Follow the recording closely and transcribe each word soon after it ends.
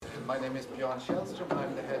My name is Björn Kjellström.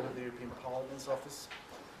 I'm the head of the European Parliament's office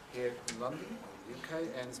here in London, in the UK,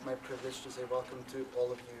 and it's my privilege to say welcome to all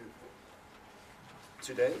of you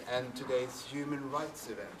today and today's human rights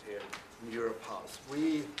event here in Europe House.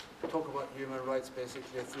 We talk about human rights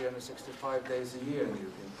basically 365 days a year in the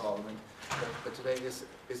European Parliament, but today is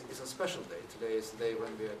a special day. Today is the day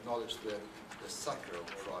when we acknowledge the Sakharov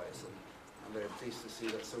Prize, and I'm very pleased to see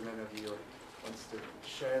that so many of you wants to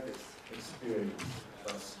share this experience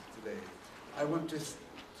with us today. I want to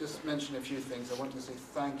just mention a few things. I want to say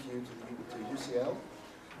thank you to UCL.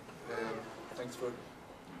 Thanks for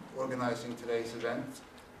organizing today's event.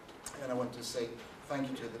 And I want to say thank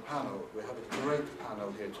you to the panel. We have a great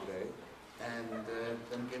panel here today. And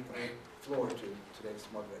then give the floor to today's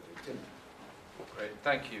moderator, Tim. Great,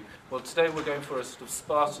 thank you. Well, today we're going for a sort of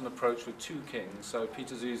Spartan approach with two kings. So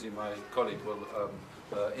Peter Zuzi, my colleague, will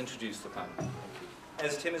introduce the panel. Thank you.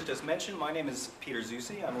 As Tim has just mentioned, my name is Peter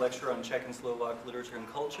Zuzi. I'm a lecturer on Czech and Slovak literature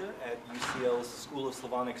and culture at UCL's School of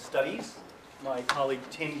Slavonic Studies. My colleague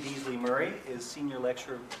Tim Beasley Murray is senior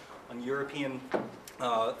lecturer on European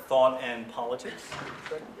thought and politics.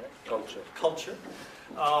 Culture.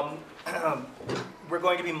 We're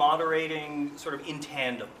going to be moderating sort of in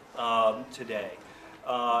tandem today.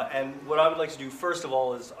 And what I would like to do first of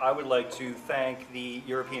all is I would like to thank the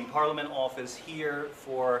European Parliament office here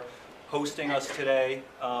for hosting us today.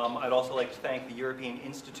 I'd also like to thank the European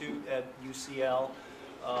Institute at UCL.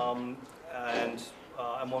 And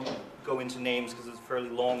I won't go into names because it's a fairly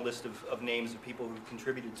long list of names of people who've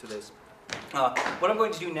contributed to this. What I'm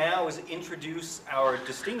going to do now is introduce our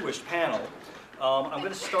distinguished panel. I'm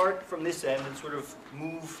going to start from this end and sort of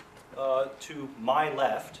move to my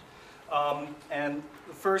left. And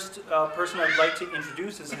the first person I'd like to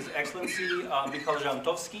introduce is His Excellency Michal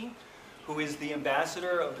Žantovský, who is the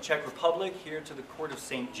ambassador of the Czech Republic here to the Court of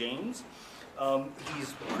St. James.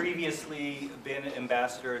 He's previously been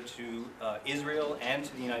ambassador to Israel and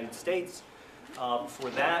to the United States.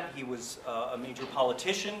 Before that, he was a major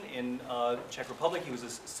politician in Czech Republic. He was a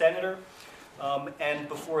senator. And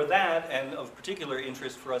before that, and of particular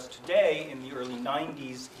interest for us today, in the early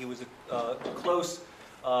 90s, he was a close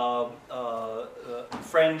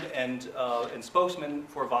friend and spokesman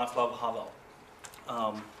for Václav Havel.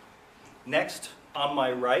 Next, on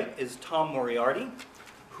my right, is Tom Moriarty,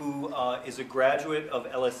 who is a graduate of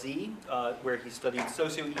LSE, where he studied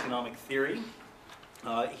socioeconomic theory.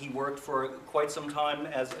 He worked for quite some time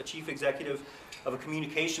as a chief executive of a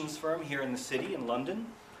communications firm here in the city, in London.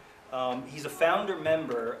 He's a founder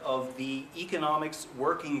member of the Economics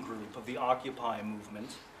Working Group of the Occupy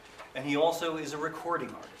movement, and he also is a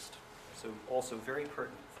recording artist, so also very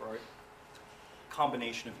pertinent for our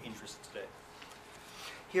combination of interests today.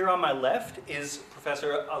 Here on my left is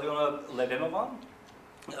Professor Aliona Ledenova,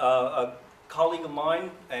 a colleague of mine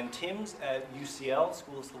and Tim's at UCL,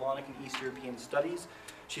 School of Slavonic and East European Studies.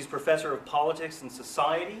 She's professor of politics and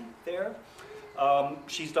society there.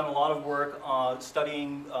 She's done a lot of work on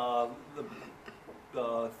studying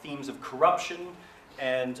the themes of corruption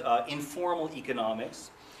and informal economics.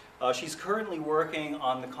 She's currently working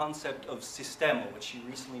on the concept of sistema, which she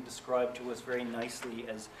recently described to us very nicely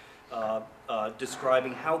as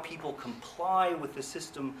describing how people comply with the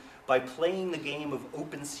system by playing the game of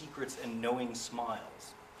open secrets and knowing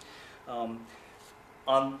smiles.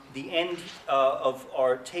 On the end of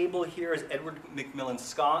our table here is Edward Macmillan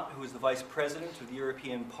Scott, who is the Vice President of the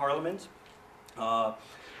European Parliament.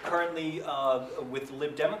 Currently with the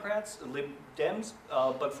Lib Dems,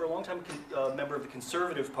 but for a long time a member of the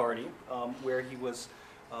Conservative Party, where he was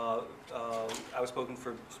outspoken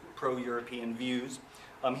for pro-European views.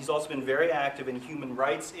 He's also been very active in human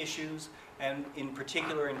rights issues, and in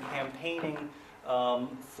particular in campaigning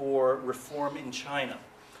for reform in China.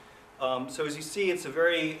 So as you see, it's a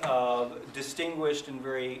very distinguished and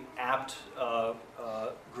very apt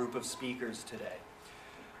group of speakers today.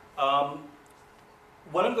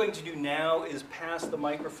 What I'm going to do now is pass the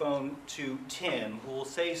microphone to Tim, who will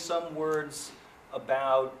say some words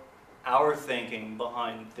about our thinking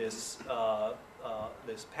behind this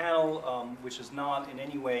this panel, which is not in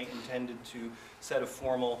any way intended to set a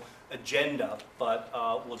formal agenda, but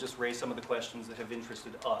we'll just raise some of the questions that have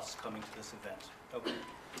interested us coming to this event. Okay.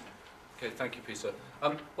 Okay, thank you, Peter.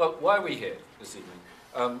 Well, why are we here this evening?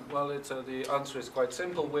 Well, the answer is quite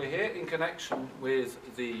simple. We're here in connection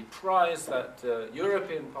with the prize that the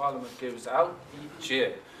European Parliament gives out each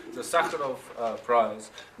year, the Sakharov Prize,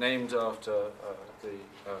 named after the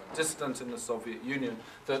dissident in the Soviet Union,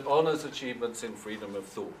 that honors achievements in freedom of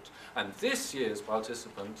thought. And this year's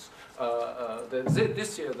participants,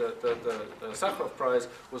 this year the Sakharov Prize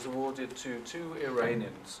was awarded to two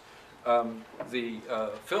Iranians, the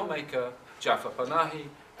filmmaker Jafar Panahi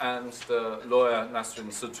and the lawyer Nasrin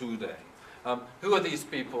Sotoudeh. Who are these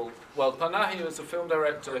people? Well, Panahi is a film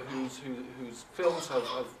director whose films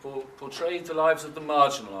have portrayed the lives of the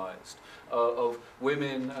marginalized, of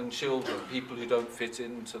women and children, people who don't fit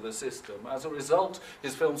into the system. As a result,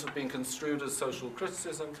 his films have been construed as social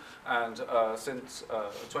criticism, and since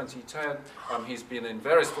 2010, he's been in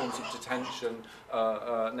various forms of detention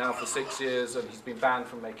now for 6 years, and he's been banned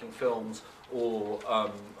from making films or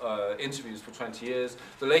interviews for 20 years.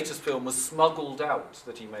 The latest film was Smuggled Out,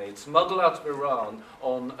 that he made, smuggled out of Iran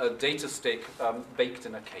on a data stick baked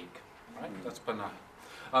in a cake. Right? That's Panahi.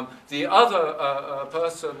 The other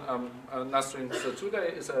person, Nasrin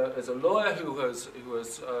Sotoudeh, is a lawyer who has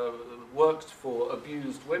worked for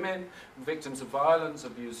abused women, victims of violence,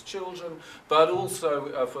 abused children, but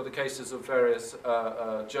also for the cases of various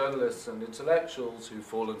journalists and intellectuals who've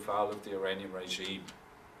fallen foul of the Iranian regime.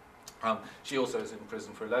 She also is in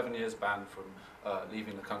prison for 11 years, banned from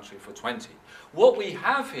leaving the country for 20. What we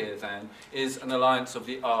have here then is an alliance of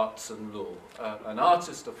the arts and law, an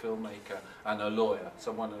artist, a filmmaker, and a lawyer,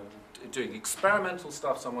 someone doing experimental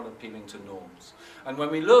stuff, someone appealing to norms. And when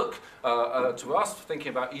we look to us thinking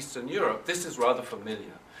about Eastern Europe, this is rather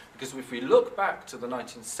familiar. Because if we look back to the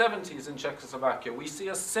 1970s in Czechoslovakia, we see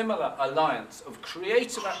a similar alliance of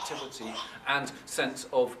creative activity and sense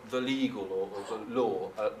of the legal or the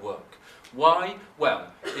law at work. Why?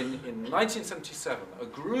 Well, in 1977, a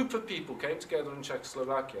group of people came together in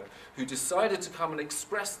Czechoslovakia who decided to come and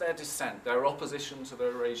express their dissent, their opposition to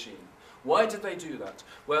the regime. Why did they do that?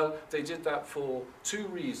 Well, they did that for two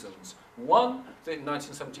reasons. One, in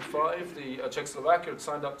 1975, the Czechoslovakia had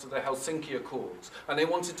signed up to the Helsinki Accords, and they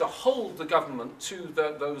wanted to hold the government to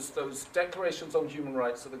those declarations on human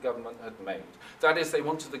rights that the government had made. That is, they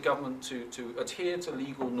wanted the government to adhere to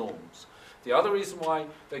legal norms. The other reason why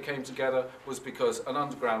they came together was because an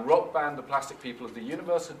underground rock band, the Plastic People of the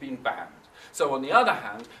Universe, had been banned. So on the other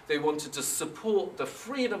hand, they wanted to support the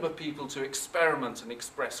freedom of people to experiment and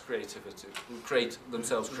express creativity, create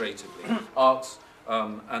themselves creatively, arts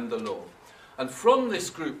and the law. And from this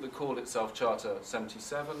group that called itself Charter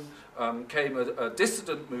 77 came a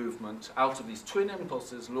dissident movement out of these twin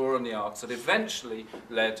impulses, law and the arts, that eventually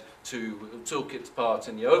took its part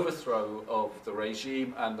in the overthrow of the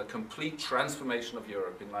regime and the complete transformation of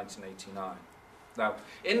Europe in 1989. Now,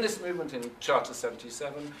 in this movement in Charter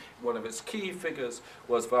 77, one of its key figures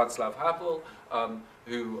was Václav Havel,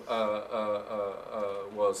 who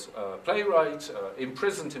was a playwright,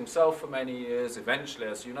 imprisoned himself for many years, eventually,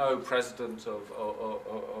 as you know, president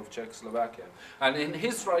of Czechoslovakia. And in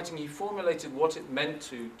his writing, he formulated what it meant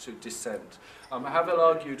to dissent. Havel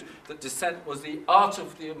argued that dissent was the art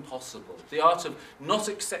of the impossible, the art of not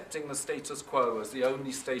accepting the status quo as the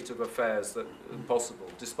only state of affairs that possible,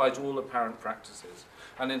 despite all apparent practices.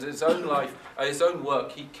 And in his own life, his own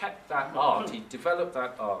work, he kept that art, he developed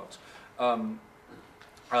that art.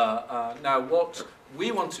 Now, what we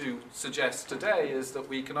want to suggest today is that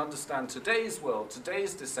we can understand today's world,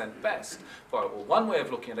 today's dissent best. Well, one way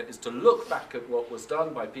of looking at it is to look back at what was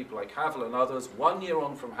done by people like Havel and others 1 year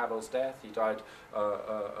on from Havel's death. He died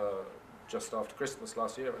just after Christmas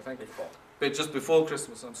last year, I think. But just before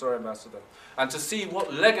Christmas, I'm sorry, Ambassador. And to see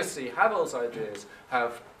what legacy Havel's ideas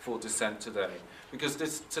have for dissent today. Because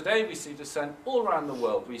today we see dissent all around the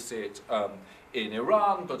world. We see it in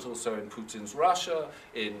Iran, but also in Putin's Russia,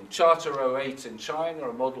 in Charter 08 in China,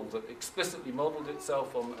 a model that explicitly modeled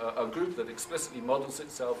itself on a group that explicitly models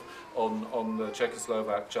itself on the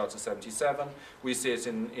Czechoslovak Charter 77. We see it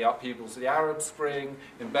in the upheavals of the Arab Spring,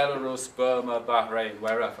 in Belarus, Burma, Bahrain,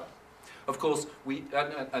 wherever. Of course,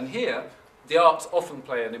 and here, the arts often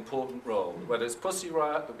play an important role, whether it's Pussy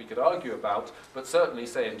Riot that we could argue about, but certainly,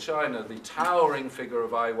 say, in China, the towering figure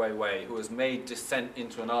of Ai Weiwei, who has made dissent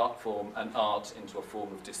into an art form and art into a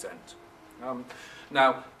form of dissent.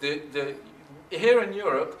 Now, here in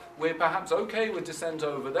Europe, we're perhaps okay with dissent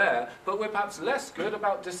over there, but we're perhaps less good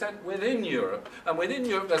about dissent within Europe. And within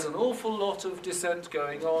Europe, there's an awful lot of dissent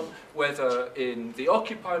going on, whether in the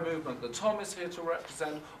Occupy movement that Tom is here to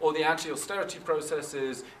represent, or the anti-austerity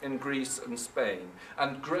processes in Greece and Spain.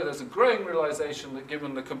 And there's a growing realization that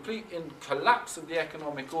given the complete collapse of the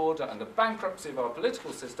economic order and the bankruptcy of our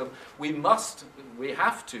political system, we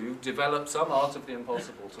have to develop some art of the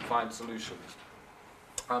impossible to find solutions.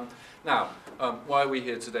 Now, why are we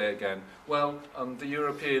here today again? Well, the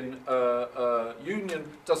European Union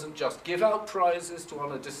doesn't just give out prizes to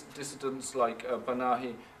honour dissidents like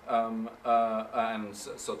Panahi And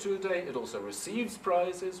so today it also receives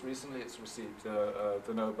prizes. Recently it's received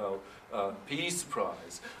the Nobel Peace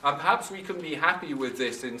Prize. And perhaps we can be happy with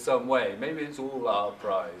this in some way. Maybe it's all our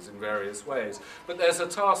prize in various ways. But there's a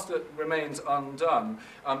task that remains undone.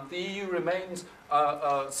 The EU remains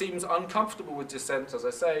seems uncomfortable with dissent, as I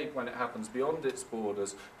say, when it happens beyond its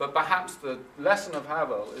borders. But perhaps the lesson of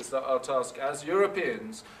Havel is that our task as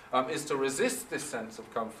Europeans is to resist this sense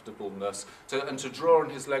of comfortableness and to draw on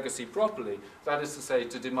his legacy properly. That is to say,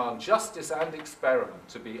 to demand justice and experiment,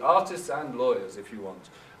 to be artists and lawyers, if you want,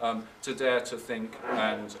 to dare to think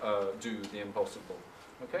and do the impossible.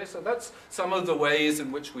 Okay, so that's some of the ways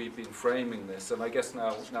in which we've been framing this, and I guess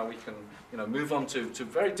now we can move on to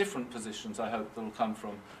very different positions, I hope, that will come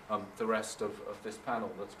from the rest of this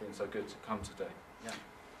panel that's been so good to come today. Yeah.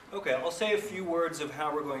 Okay, I'll say a few words of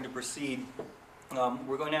how we're going to proceed.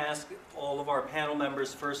 We're going to ask all of our panel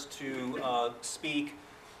members first to speak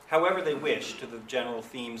however they wish to the general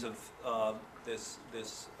themes of this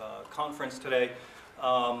conference today.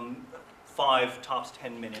 5 tops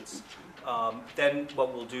 10 minutes. Then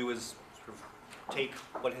what we'll do is sort of take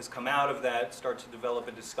what has come out of that, start to develop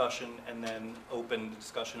a discussion, and then open the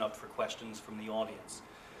discussion up for questions from the audience.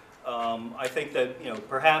 I think that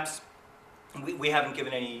perhaps we haven't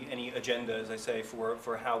given any agenda, as I say,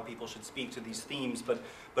 for how people should speak to these themes, but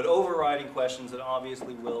overriding questions that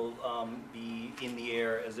obviously will be in the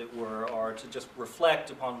air, as it were, are to just reflect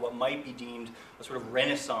upon what might be deemed a sort of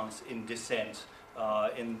renaissance in dissent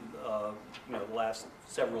in the last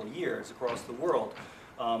several years across the world,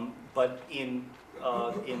 but in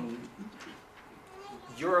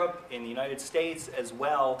Europe, in the United States, as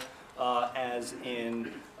well as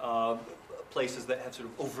in places that have sort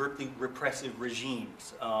of overtly repressive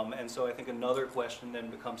regimes. And so I think another question then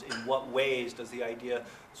becomes, in what ways does the idea,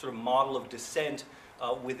 sort of model of dissent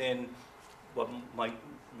within what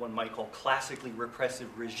one might call classically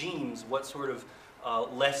repressive regimes, what sort of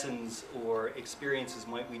lessons or experiences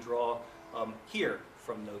might we draw here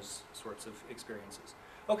from those sorts of experiences?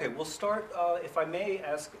 Okay, we'll start, if I may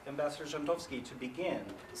ask Ambassador Żantowski to begin.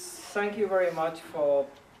 Thank you very much for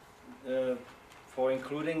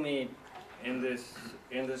including me in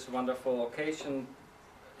this wonderful occasion,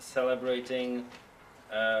 celebrating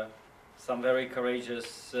some very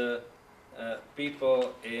courageous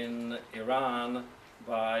people in Iran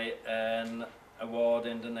by an award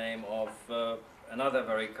in the name of another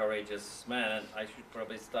very courageous man. And I should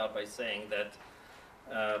probably start by saying that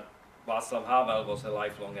Václav Havel was a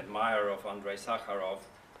lifelong admirer of Andrei Sakharov.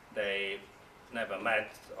 They never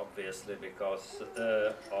met, obviously, because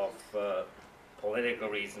of political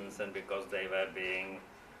reasons and because they were being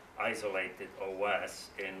isolated or worse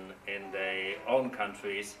in their own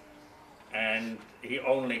countries. And he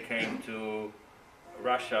only came to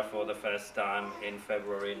Russia for the first time in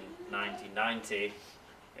February 1990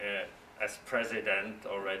 as president,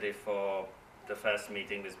 already for the first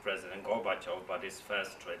meeting with President Gorbachev, but his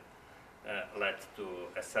first trip led to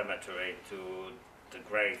a cemetery, to the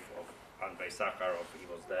grave of Andrei Sakharov. He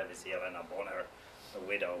was there with Yelena Bonner, a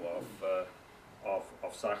widow of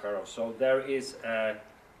Sakharov. So there is a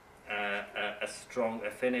strong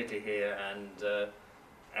affinity here,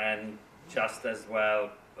 and just as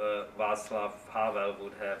well Václav Havel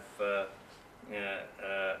would have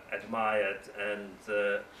admired and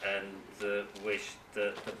wished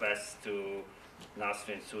the best to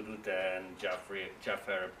Nasrin Sotoudeh and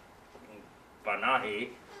Jafar Panahi.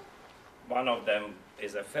 One of them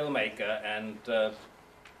is a filmmaker, and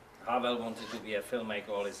Havel wanted to be a filmmaker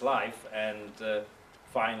all his life, and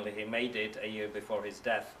finally he made it a year before his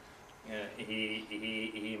death.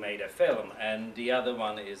 He made a film, and the other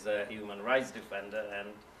one is a human rights defender, and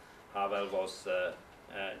Havel was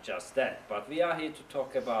just that. But we are here to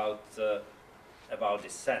talk about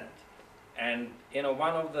dissent, and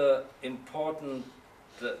one of the important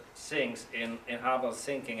things in Havel's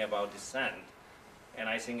thinking about dissent, and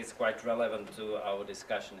I think it's quite relevant to our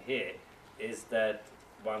discussion here, is that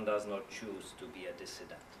one does not choose to be a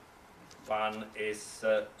dissident. One is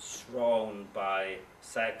thrown by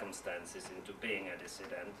circumstances into being a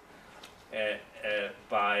dissident,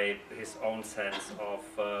 by his own sense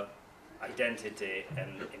of identity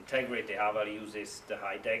and integrity. Havel uses the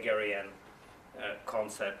Heideggerian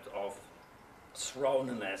concept of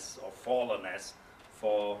thrownness or fallenness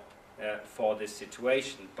for this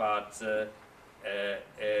situation, but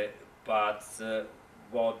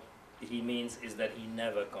what he means is that he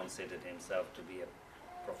never considered himself to be a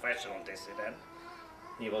professional dissident.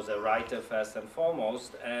 He was a writer first and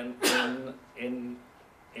foremost, and in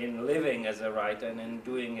living as a writer and in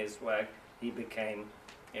doing his work, he became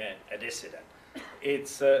a dissident.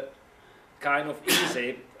 It's kind of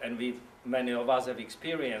easy, and many of us have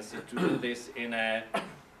experienced it, to do this in a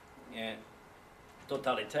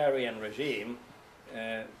totalitarian regime.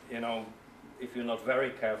 You know, if you're not very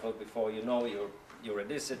careful, before you know you're a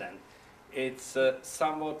dissident. It's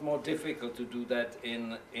somewhat more difficult to do that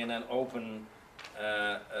in an open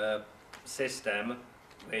system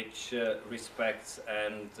which respects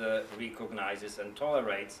and recognizes and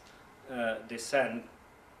tolerates dissent.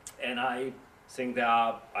 And I think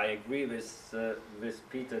I agree with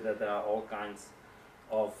Peter that there are all kinds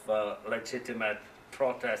of legitimate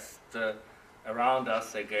protests around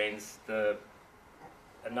us against a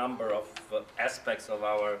number of aspects of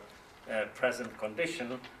our present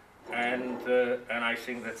condition, and I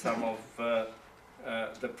think that some of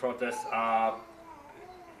the protests are,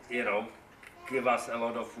 you know, give us a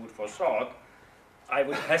lot of food for thought. I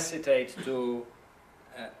would hesitate to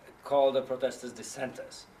call the protesters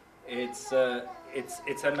dissenters. It's a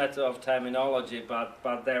matter of terminology,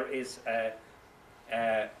 but there is a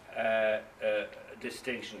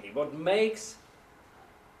distinction here. What makes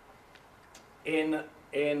in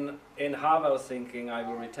Havel's thinking, I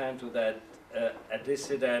will return to that, a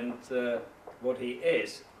dissident, what he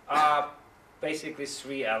is, are basically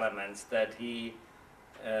three elements that he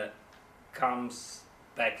comes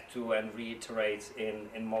back to and reiterates in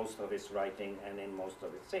most of his writing and in most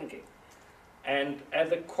of his thinking. And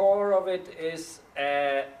at the core of it is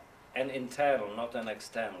an internal, not an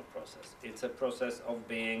external process. It's a process of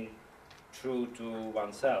being true to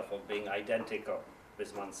oneself, of being identical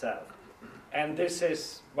with oneself. And this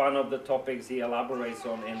is one of the topics he elaborates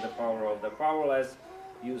on in The Power of the Powerless,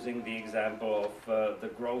 using the example of the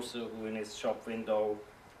grocer who in his shop window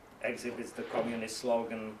exhibits the communist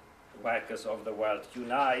slogan, "Workers of the world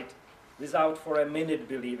unite," without for a minute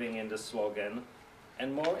believing in the slogan,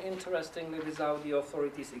 and more interestingly, without the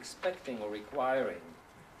authorities expecting or requiring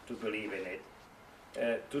to believe in it,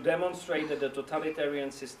 to demonstrate that the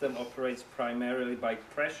totalitarian system operates primarily by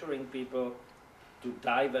pressuring people to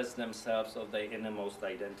divest themselves of their innermost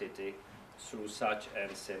identity through such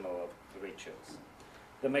and similar rituals.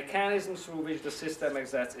 The mechanism through which the system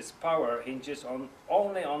exerts its power hinges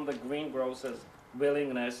only on the greengrocer's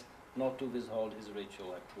willingness not to withhold his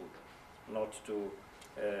ritual approval, not to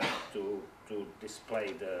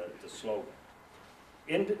display the slogan.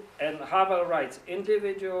 And Havel writes,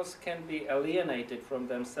 individuals can be alienated from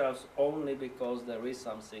themselves only because there is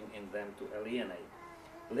something in them to alienate.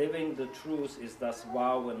 Living the truth is thus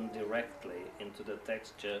woven directly into the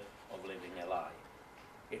texture of living a lie.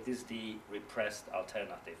 It is the repressed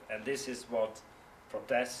alternative. And this is what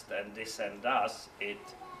protest and dissent does.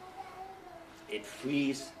 It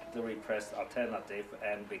frees the repressed alternative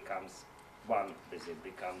and becomes one with it,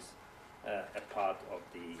 becomes a part of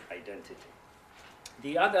the identity.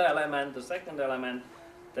 The other element, the second element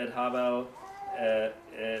that Havel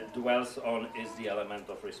dwells on is the element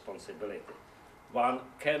of responsibility. One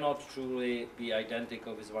cannot truly be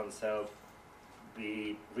identical with oneself,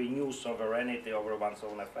 renew sovereignty over one's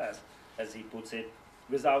own affairs, as he puts it,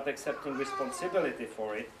 without accepting responsibility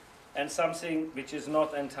for it, and something which is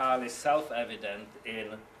not entirely self-evident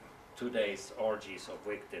in today's orgies of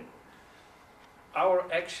victimhood.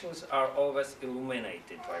 Our actions are always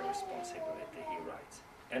illuminated by responsibility, he writes.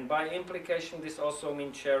 And by implication, this also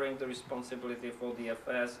means sharing the responsibility for the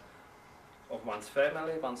affairs of one's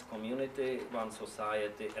family, one's community, one's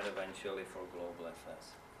society, and eventually for global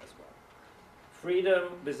affairs as well.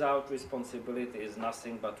 Freedom without responsibility is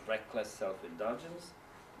nothing but reckless self-indulgence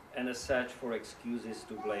and a search for excuses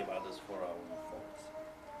to blame others for our own faults.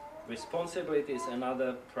 Responsibility is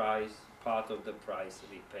another part of the price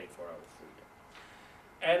we pay for our freedom.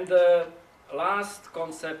 And the last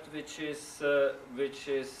concept which is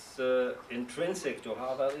intrinsic to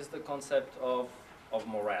Havel is the concept of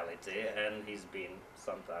morality, and he's been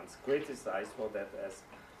sometimes criticized for that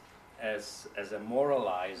as a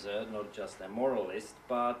moralizer, not just a moralist,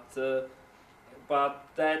 but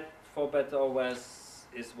that, for better or worse,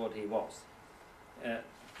 is what he was.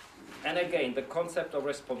 And again, the concept of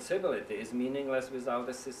responsibility is meaningless without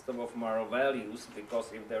a system of moral values,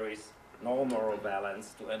 because if there is no moral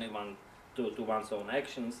balance to anyone, to one's own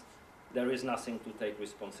actions, there is nothing to take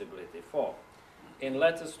responsibility for. In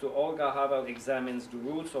Letters to Olga, Havel examines the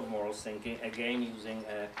roots of moral thinking, again using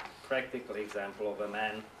a practical example of a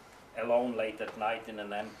man alone late at night in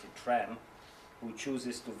an empty tram who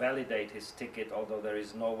chooses to validate his ticket, although there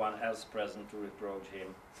is no one else present to reproach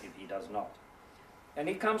him if he does not. And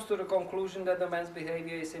he comes to the conclusion that the man's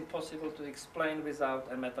behavior is impossible to explain without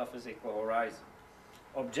a metaphysical horizon.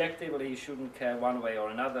 Objectively, he shouldn't care one way or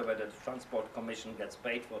another whether the Transport Commission gets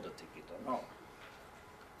paid for the ticket or not.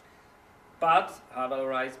 But, Havel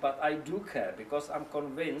writes, but I do care because I'm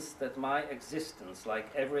convinced that my existence,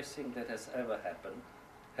 like everything that has ever happened,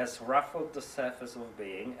 has ruffled the surface of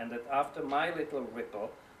being, and that after my little ripple,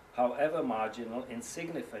 however marginal,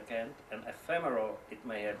 insignificant, and ephemeral it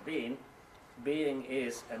may have been, being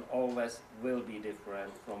is and always will be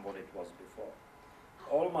different from what it was before.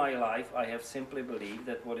 All my life I have simply believed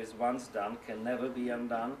that what is once done can never be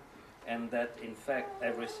undone, and that in fact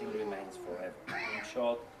everything remains forever. In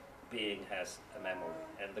short, being has a memory,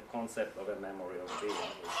 and the concept of a memory of being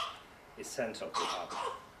is central to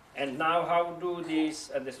Havel. And now how do these,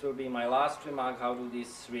 and this will be my last remark, how do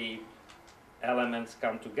these three elements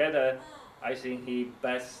come together? I think he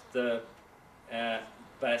best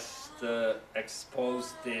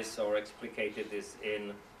exposed this or explicated this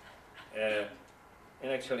in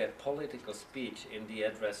actually a political speech in the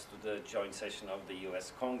address to the joint session of the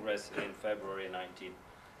US Congress in February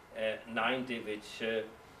 1990, which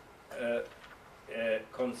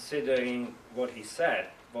considering what he said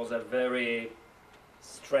was a very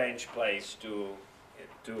strange place to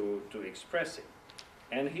express it.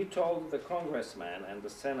 And he told the congressmen and the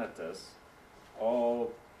senators,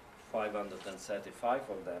 all 535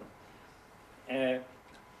 of them,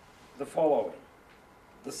 the following.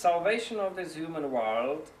 The salvation of this human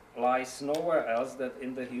world lies nowhere else than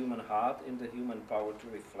in the human heart, in the human power to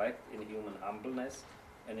reflect, in human humbleness,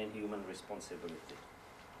 and in human responsibility.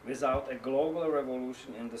 Without a global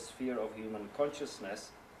revolution in the sphere of human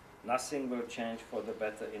consciousness, nothing will change for the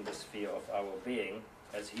better in the sphere of our being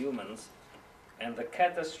as humans, and the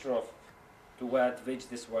catastrophe toward which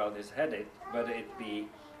this world is headed, whether it be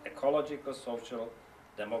ecological, social,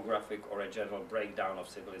 demographic, or a general breakdown of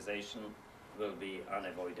civilization, will be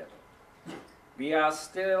unavoidable. We are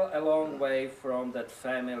still a long way from that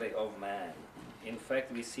family of man. In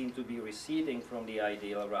fact, we seem to be receding from the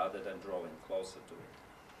ideal rather than drawing closer to it.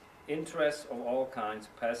 Interests of all kinds,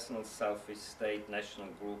 personal, selfish, state, national,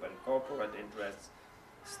 group, and corporate interests,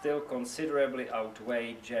 still considerably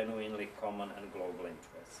outweigh genuinely common and global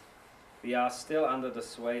interests. We are still under the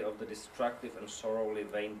sway of the destructive and sorrowfully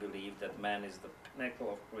vain belief that man is the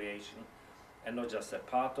pinnacle of creation and not just a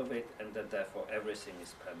part of it, and that therefore everything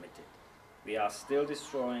is permitted. We are still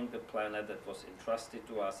destroying the planet that was entrusted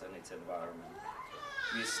to us and its environment.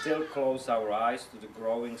 We still close our eyes to the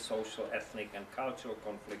growing social, ethnic, and cultural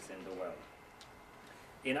conflicts in the world.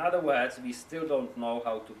 In other words, we still don't know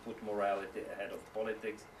how to put morality ahead of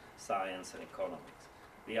politics, science, and economics.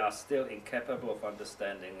 We are still incapable of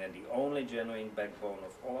understanding that the only genuine backbone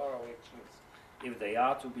of all our actions, if they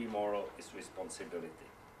are to be moral, is responsibility.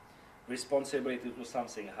 Responsibility to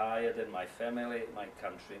something higher than my family, my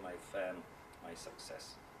country, my firm, my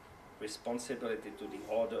success. Responsibility to the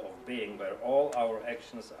order of being, where all our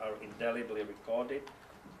actions are indelibly recorded,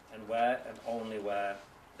 and where and only where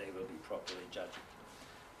they will be properly judged.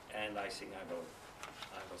 And I think I will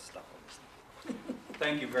stop on this.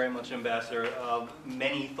 Thank you very much, Ambassador.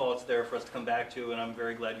 Many thoughts there for us to come back to, and I'm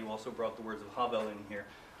very glad you also brought the words of Havel in here.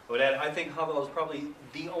 But I think Havel is probably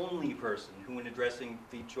the only person who, in addressing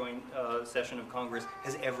the joint session of Congress,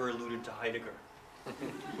 has ever alluded to Heidegger,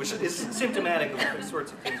 which is symptomatic of the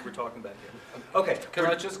sorts of things we're talking about here. Okay. Can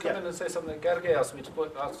I just come in and say something Gergely asked me to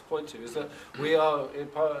point to, is that we are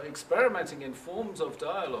experimenting in forms of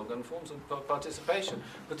dialogue and forms of participation,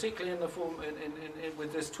 particularly in the form,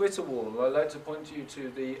 with this Twitter wall. I'd like to point you to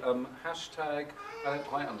the hashtag, I don't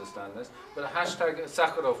quite understand this, but hashtag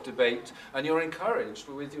Sakharov debate, and you're encouraged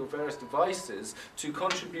with your various devices to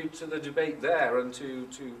contribute to the debate there and to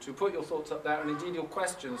put your thoughts up there, and indeed your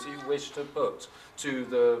questions you wish to put to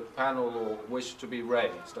the panel or wish to be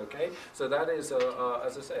raised, okay? So that is,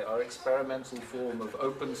 as I say, our experimental form of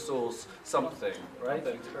open source something, right?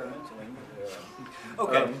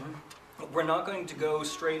 Okay. We're not going to go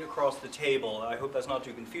straight across the table. I hope that's not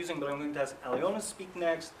too confusing, but I'm going to ask Aliona speak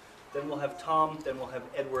next, then we'll have Tom, then we'll have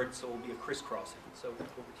Edward, so it'll be a crisscrossing. So, over to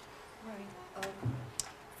you. Right.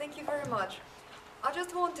 Thank you very much. I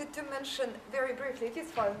just wanted to mention very briefly, it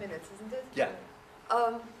is 5 minutes, isn't it? Yeah.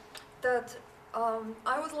 That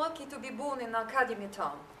I was lucky to be born in Academy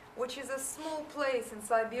Town, which is a small place in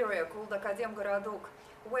Siberia called Akademgorodok,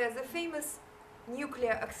 where the famous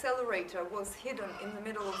nuclear accelerator was hidden in the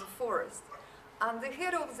middle of the forest. And the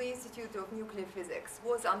head of the Institute of Nuclear Physics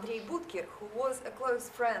was Andrei Budkir, who was a close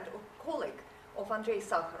friend or colleague of Andrei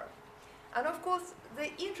Sakharov. And of course, the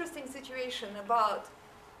interesting situation about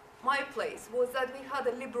my place was that we had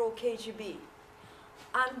a liberal KGB.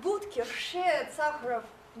 And Budkir shared Sakharov's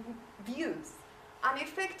views. And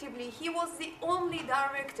effectively, he was the only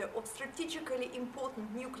director of strategically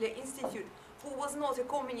important nuclear institute who was not a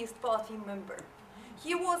Communist Party member.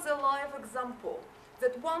 He was a live example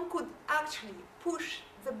that one could actually push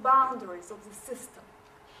the boundaries of the system.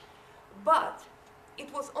 But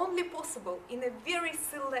it was only possible in a very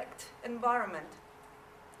select environment,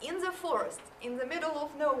 in the forest, in the middle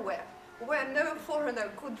of nowhere, where no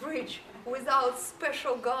foreigner could reach without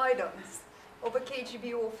special guidance of a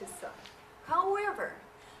KGB officer. However,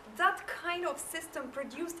 that kind of system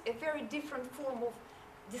produced a very different form of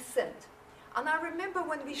dissent. And I remember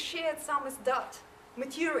when we shared samizdat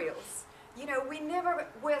materials, you know, we never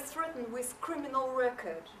were threatened with criminal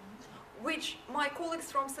record, which my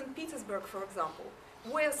colleagues from St. Petersburg, for example,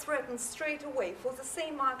 were threatened straight away for the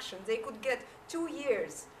same action. They could get 2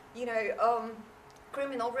 years, you know,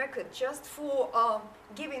 criminal record just for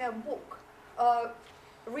giving a book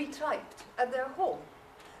retyped at their home.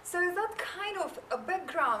 So that kind of a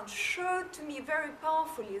background showed to me very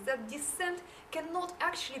powerfully that dissent cannot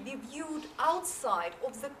actually be viewed outside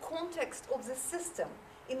of the context of the system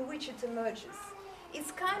in which it emerges.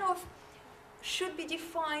 It's kind of should be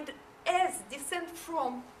defined as dissent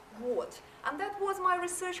from what? And that was my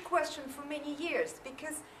research question for many years,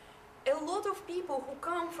 because a lot of people who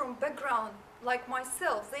come from background like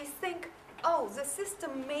myself, they think, oh, the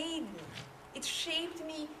system made me. It shaped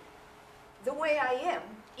me the way I am.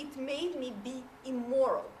 It made me be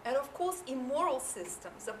immoral. And of course, immoral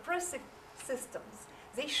systems, oppressive systems,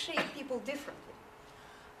 they shape people differently.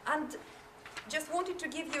 And just wanted to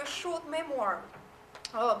give you a short memoir,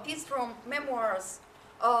 piece from memoirs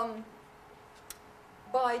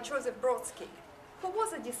by Joseph Brodsky, who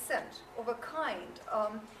was a dissent of a kind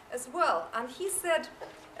as well. And he said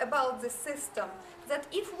about the system that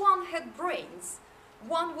if one had brains,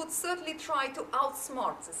 one would certainly try to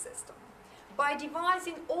outsmart the system by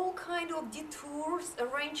devising all kind of detours,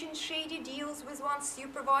 arranging shady deals with one's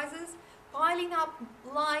supervisors, piling up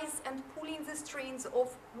lies and pulling the strings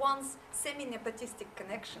of one's semi-nepotistic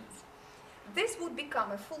connections. This would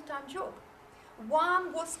become a full-time job.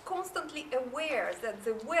 One was constantly aware that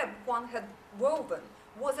the web one had woven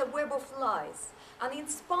was a web of lies, and in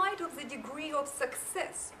spite of the degree of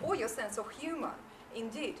success or your sense of humor,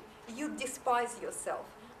 indeed, you despise yourself.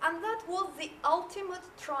 And that was the ultimate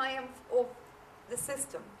triumph of the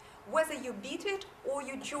system. Whether you beat it or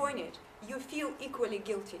you join it, you feel equally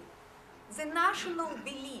guilty. The national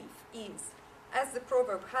belief is, as the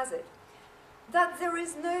proverb has it, that there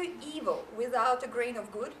is no evil without a grain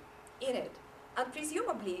of good in it, and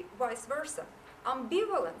presumably vice versa.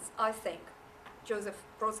 Ambivalence, I think, Joseph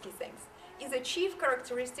Brodsky thinks, is a chief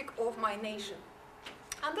characteristic of my nation.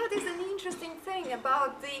 And that is an interesting thing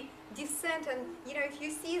about the dissent. And, you know, if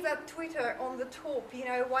you see that Twitter on the top, you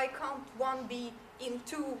know, why can't one be in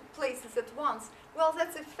 2 places at once? Well,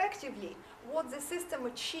 that's effectively what the system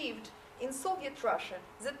achieved in Soviet Russia,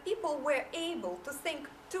 that people were able to think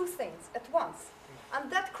 2 things at once.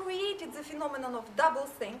 And that created the phenomenon of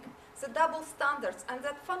doublethink, the double standards, and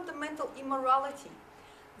that fundamental immorality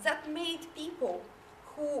that made people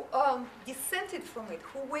who dissented from it,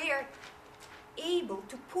 who were able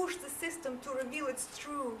to push the system to reveal its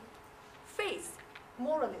true face,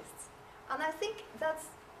 moralists. And I think that's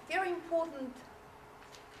very important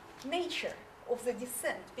nature of the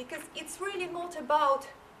dissent, because it's really not about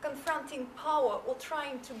confronting power or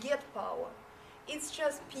trying to get power. It's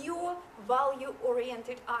just pure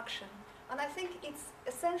value-oriented action. And I think it's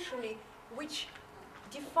essentially which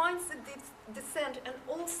defines the dissent and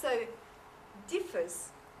also differs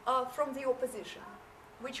from the opposition,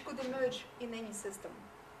 which could emerge in any system.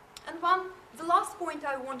 And the last point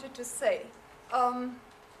I wanted to say,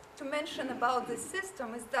 to mention about this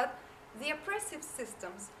system, is that the oppressive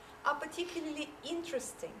systems are particularly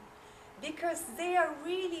interesting because they are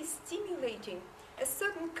really stimulating a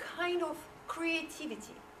certain kind of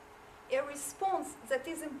creativity, a response that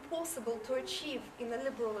is impossible to achieve in a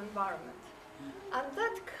liberal environment. And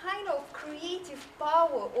that kind of creative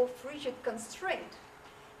power of rigid constraint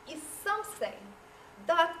is something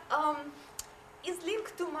that is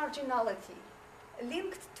linked to marginality,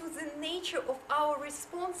 linked to the nature of our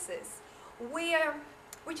responses,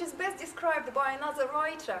 which is best described by another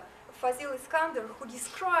writer, Fazil Iskander, who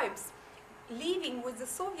describes living with the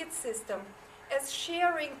Soviet system as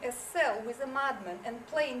sharing a cell with a madman and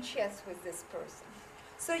playing chess with this person.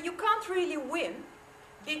 So you can't really win,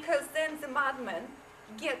 because then the madman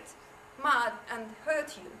gets mad and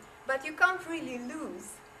hurt you, but you can't really lose,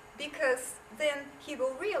 because then he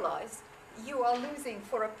will realize you are losing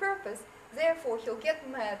for a purpose, therefore he'll get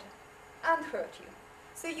mad and hurt you.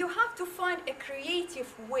 So you have to find a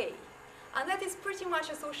creative way, and that is pretty much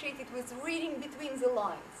associated with reading between the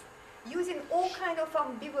lines, using all kind of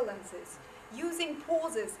ambivalences, using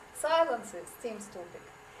pauses, silences, Tim's topic,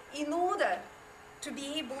 in order to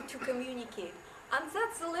be able to communicate. And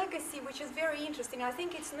that's a legacy which is very interesting. I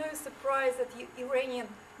think it's no surprise that Iranian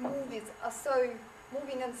movies are so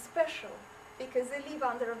moving and special, because they live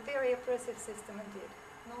under a very oppressive system indeed.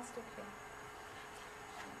 And I'll stop here.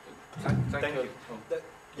 Thank you.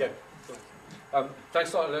 Yeah.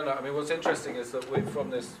 Thanks a lot, Elena. I mean, what's interesting is that from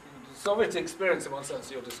this Soviet experience, in one sense,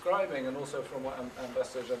 you're describing, and also from what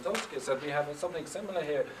Ambassador Jantovsky said, we have something similar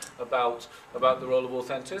here about the role of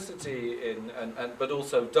authenticity but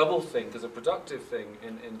also doublethink as a productive thing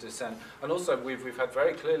in dissent. And also, we've had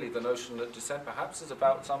very clearly the notion that dissent perhaps is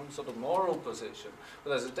about some sort of moral position.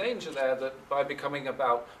 But there's a danger there that by becoming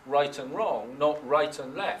about right and wrong, not right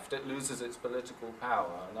and left, it loses its political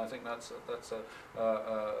power. And I think that's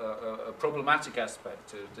a problematic aspect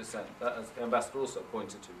to dissent, that, as the Ambassador also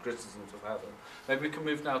pointed to, criticisms of Havel. Maybe we can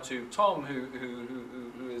move now to Tom, who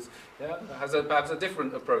is has perhaps a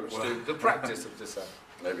different approach to the practice of dissent.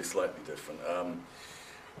 Maybe slightly different.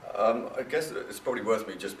 I guess it's probably worth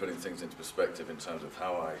me just putting things into perspective in terms of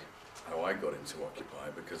how I got into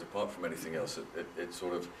Occupy, because apart from anything else, it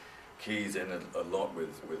sort of keys in a lot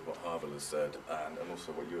with what Havel has said, and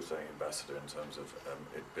also what you were saying, Ambassador, in terms of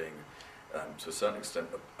it being, to a certain extent,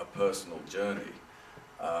 a personal journey.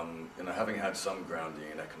 Having had some grounding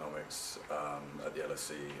in economics at the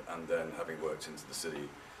LSE, and then having worked into the city,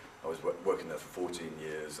 I was working there for 14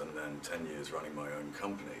 years, and then 10 years running my own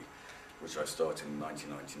company, which I started in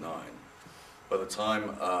 1999. By the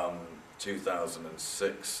time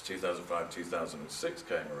 2005, 2006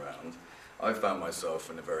 came around, I found myself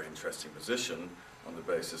in a very interesting position on the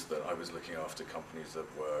basis that I was looking after companies that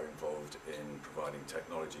were involved in providing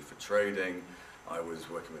technology for trading. I was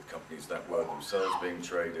working with companies that were themselves being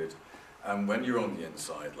traded. And when you're on the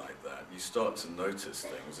inside like that, you start to notice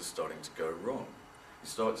things are starting to go wrong. You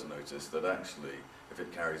start to notice that actually, if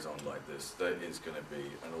it carries on like this, there is going to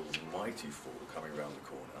be an almighty fall coming around the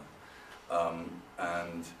corner.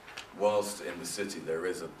 And whilst in the city there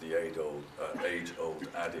is the age-old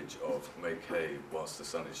adage of make hay whilst the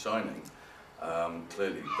sun is shining,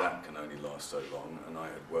 clearly that can only last so long. And I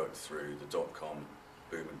had worked through the dot-com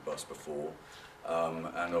boom and bust before,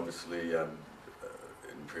 and obviously in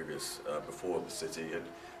previous, before the city had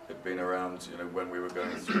been around, when we were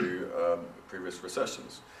going through previous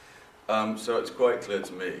recessions. So it's quite clear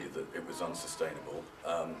to me that it was unsustainable,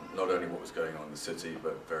 not only what was going on in the city,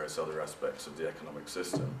 but various other aspects of the economic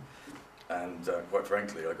system. And quite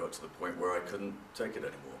frankly, I got to the point where I couldn't take it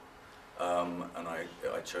anymore. And I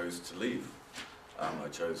chose to leave. I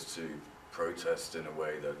chose to protest in a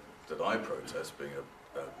way that I protest, being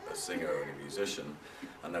a singer and a musician,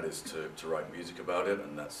 and that is to write music about it,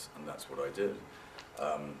 and that's what I did.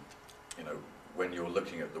 When you're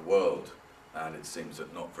looking at the world, and it seems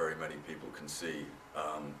that not very many people can see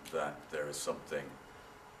that there is something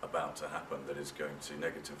about to happen that is going to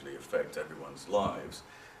negatively affect everyone's lives,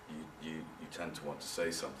 you tend to want to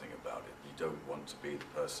say something about it. You don't want to be the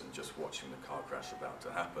person just watching the car crash about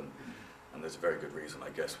to happen. And there's a very good reason, I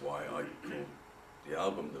guess, why I called the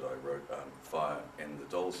album that I wrote Fire in the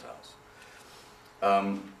Doll's House.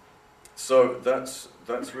 So that's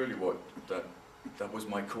really what, that was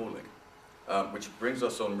my calling. Which brings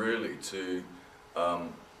us on really to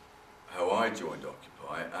how I joined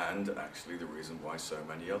Occupy, and actually the reason why so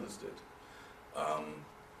many others did.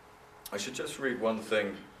 I should just read one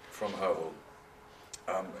thing from Havel,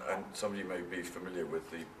 and some of you may be familiar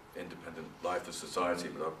with the independent life of society,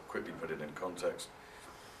 but I'll quickly put it in context.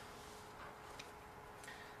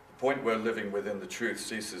 The point where living within the truth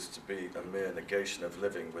ceases to be a mere negation of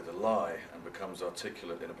living with a lie and becomes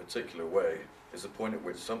articulate in a particular way is the point at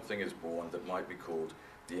which something is born that might be called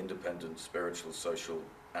the independent spiritual, social,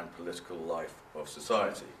 and political life of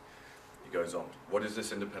society. He goes on, what is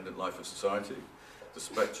this independent life of society? The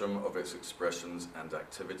spectrum of its expressions and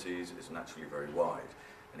activities is naturally very wide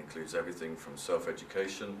and includes everything from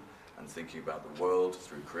self-education and thinking about the world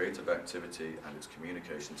through creative activity and its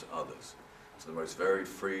communication to others, to the most varied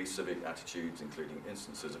free civic attitudes, including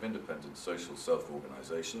instances of independent social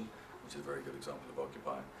self-organization, which is a very good example of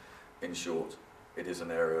Occupy. In short, it is an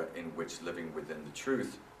area in which living within the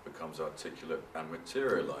truth becomes articulate and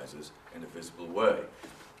materializes in a visible way.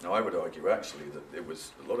 Now, I would argue actually that a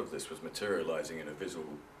lot of this was materializing in a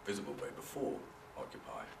visible way before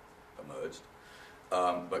Occupy emerged,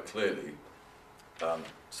 but clearly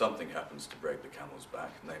something happens to break the camel's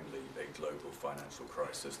back, namely a global financial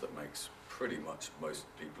crisis that makes pretty much most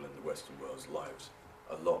people in the Western world's lives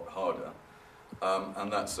a lot harder,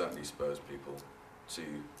 and that certainly spurs people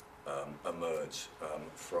to emerge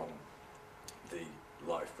from the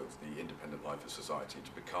life of the independent life of society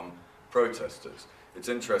to become protesters. It's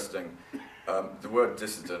interesting, the word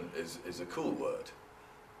dissident is a cool word.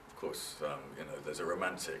 Of course, you know, there's a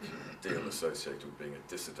romantic deal associated with being a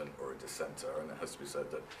dissident or a dissenter, and it has to be said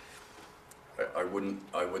that I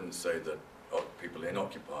wouldn't say that people in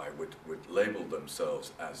Occupy would label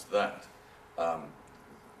themselves as that.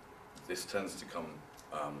 This tends to come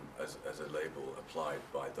as a label applied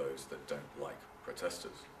by those that don't like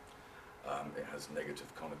protesters. It has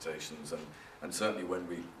negative connotations, and certainly when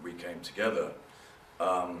we came together,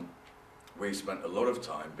 we spent a lot of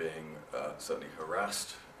time being certainly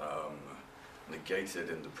harassed, negated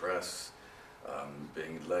in the press,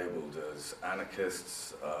 being labelled as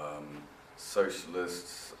anarchists,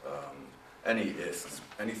 socialists, any-ists,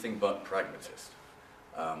 anything but pragmatist,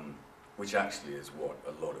 which actually is what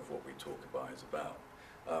a lot of what we talk about is about.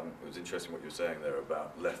 It was interesting what you were saying there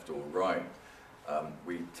about left or right.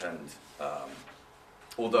 We tend,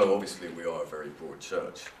 although obviously we are a very broad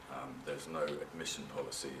church, there's no admission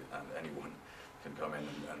policy and anyone can come in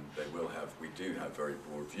and they will have, we do have very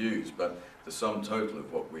broad views, but the sum total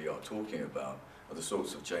of what we are talking about are the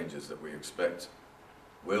sorts of changes that we expect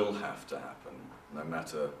will have to happen no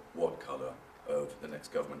matter what colour of the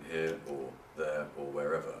next government here or there or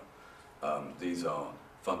wherever. These are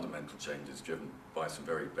fundamental changes driven by some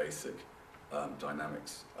very basic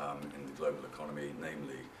dynamics in the global economy,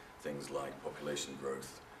 namely things like population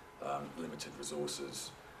growth, limited resources,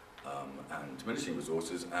 and diminishing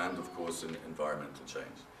resources, and of course environmental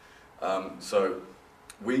change. So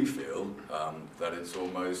we feel that it's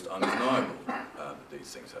almost undeniable that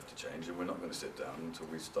these things have to change, and we're not going to sit down until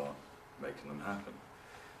we start making them happen.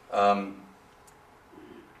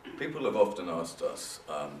 People have often asked us,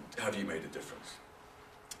 have you made a difference?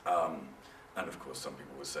 And of course some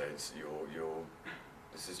people will say it's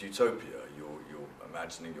this is utopia, you're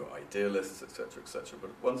imagining, you're idealists, etc., etc.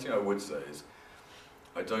 But one thing I would say is,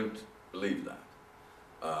 I don't believe that.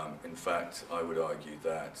 In fact, I would argue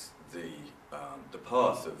that the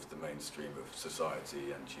path of the mainstream of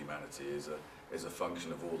society and humanity is a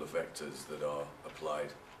function of all the vectors that are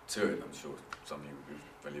applied to it. I'm sure some of you would be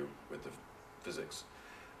familiar with the physics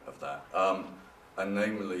of that. And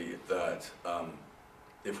namely that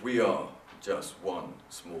if we are just one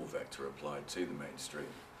small vector applied to the mainstream,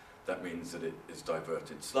 that means that it is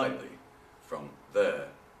diverted slightly from there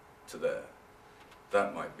to there.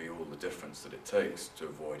 That might be all the difference that it takes to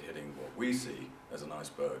avoid hitting what we see as an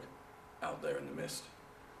iceberg out there in the mist.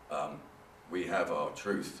 We have our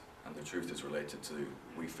truth, and the truth is related to,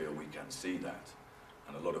 we feel we can see that.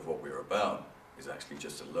 And a lot of what we're about is actually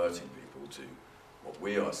just alerting people to what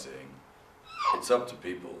we are seeing. It's up to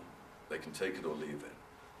people, they can take it or leave it,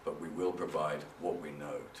 but we will provide what we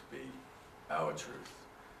know to be our truth.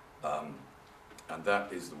 And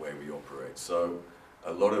that is the way we operate. So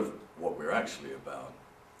a lot of what we're actually about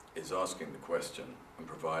is asking the question and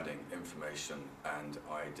providing information and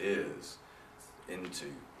ideas into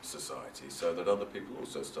society so that other people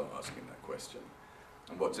also start asking that question.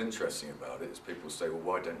 And what's interesting about it is people say, well,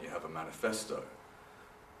 why don't you have a manifesto?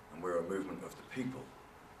 And we're a movement of the people.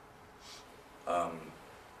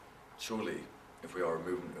 Surely, if we are a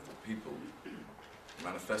movement of the people,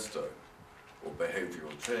 manifesto or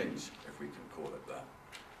behavioural change, if we can call it that,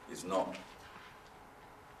 is not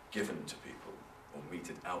given to people or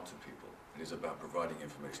meted out to people. It is about providing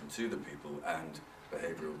information to the people and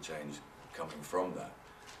behavioural change coming from that.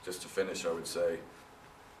 Just to finish, I would say,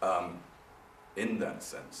 in that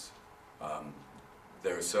sense,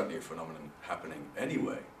 there is certainly a phenomenon happening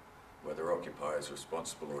anyway, whether Occupy is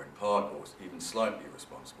responsible or in part or even slightly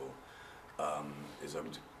responsible, is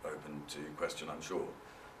open to question, I'm sure.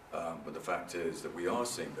 But the fact is that we are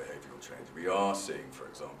seeing behavioural change. We are seeing, for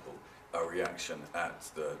example, a reaction at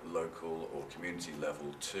the local or community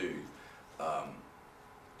level to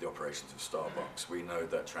the operations of Starbucks. We know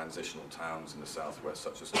that transitional towns in the southwest,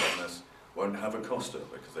 such as Totnes, won't have a Costa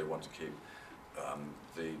because they want to keep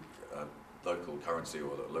the local currency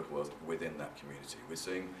or the local wealth within that community. We're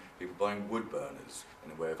seeing people buying wood burners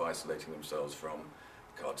in a way of isolating themselves from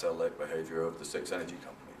cartel-like behaviour of the 6 energy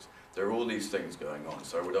companies. There are all these things going on,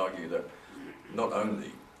 so I would argue that not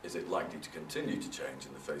only is it likely to continue to change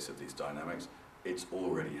in the face of these dynamics, it's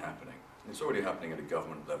already happening. It's already happening at a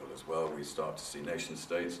government level as well. We start to see nation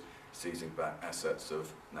states seizing back assets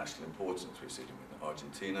of national importance. We've seen it in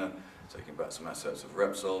Argentina, taking back some assets of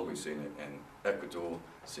Repsol. We've seen it in Ecuador,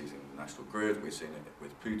 seizing the national grid. We've seen it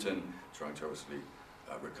with Putin, trying to obviously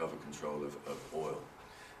recover control of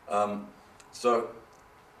oil. So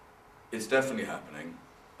it's definitely happening.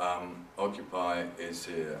 Occupy is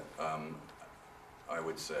here, I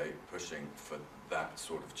would say, pushing for that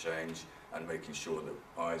sort of change and making sure that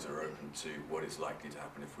eyes are open to what is likely to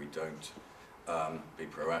happen if we don't be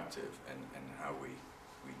proactive in how we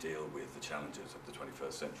we deal with the challenges of the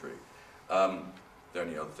 21st century. The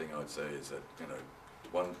only other thing I'd say is that,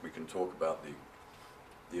 we can talk about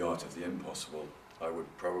the art of the impossible. I would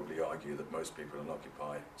probably argue that most people in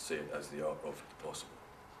Occupy see it as the art of the possible.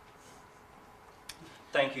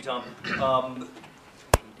 Thank you, Tom.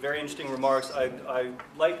 Very interesting remarks. I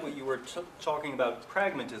like what you were talking about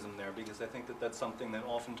pragmatism there, because I think that that's something that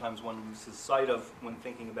oftentimes one loses sight of when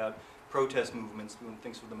thinking about protest movements. One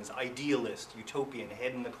thinks of them as idealist, utopian,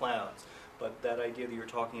 head in the clouds. But that idea that you're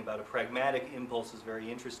talking about a pragmatic impulse is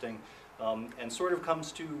very interesting, and sort of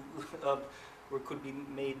comes to, or could be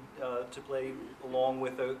made to play along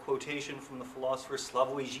with a quotation from the philosopher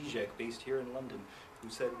Slavoj Žižek, based here in London, who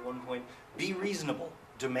said at one point, "Be reasonable,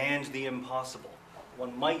 demand the impossible."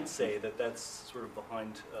 One might say that that's sort of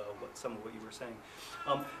behind some of what you were saying.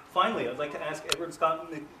 Finally, I'd like to ask Edward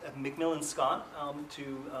Macmillan Scott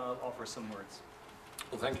to offer some words.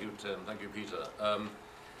 Well, thank you, Tim. Thank you, Peter.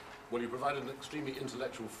 Well, you provided an extremely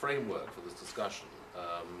intellectual framework for this discussion,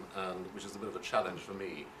 and which is a bit of a challenge for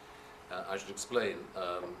me. I should explain.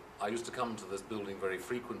 I used to come to this building very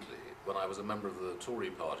frequently when I was a member of the Tory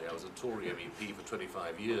party. I was a Tory MEP for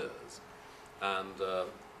 25 years, and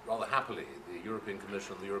rather happily, the European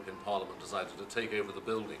Commission and the European Parliament decided to take over the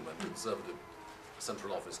building when the Conservative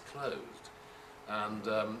Central Office closed. And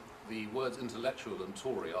the words intellectual and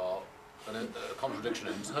Tory are a contradiction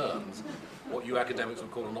in terms, what you academics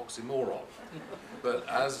would call an oxymoron. But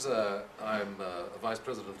as I'm a Vice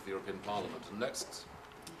President of the European Parliament, and next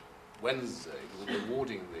Wednesday we'll be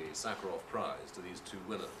awarding the Sakharov Prize to these two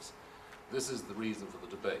winners, this is the reason for the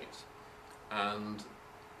debate. And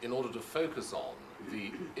in order to focus on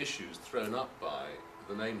the issues thrown up by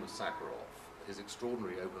the name of Sakharov, his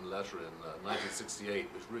extraordinary open letter in 1968,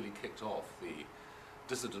 which really kicked off the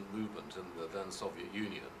dissident movement in the then Soviet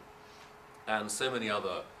Union, and so many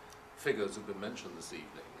other figures have been mentioned this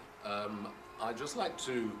evening, I'd just like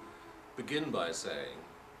to begin by saying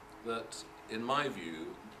that, in my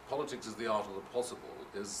view, politics is the art of the possible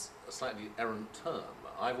is a slightly errant term.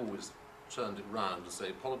 I've always turned it round to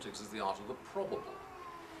say politics is the art of the probable.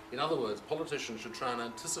 In other words, politicians should try and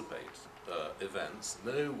anticipate events,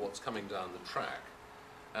 know what's coming down the track,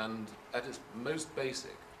 and at its most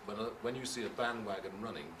basic, when you see a bandwagon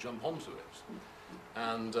running, jump onto it.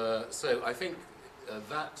 And so I think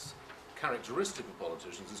that characteristic of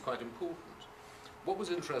politicians is quite important. What was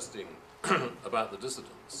interesting about the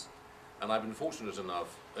dissidents, and I've been fortunate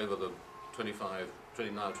enough over the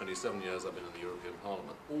 27 years I've been in the European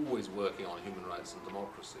Parliament, always working on human rights and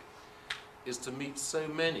democracy, is to meet so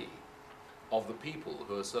many of the people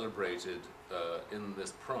who are celebrated in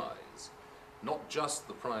this prize, not just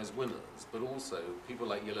the prize winners, but also people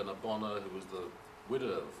like Yelena Bonner, who was the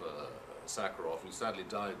widow of Sakharov, who sadly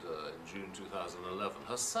died in June 2011,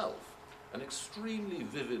 herself, an extremely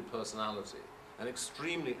vivid personality, an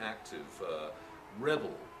extremely active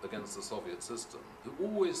rebel against the Soviet system, who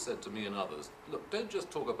always said to me and others, look, don't just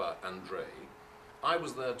talk about Andrei, I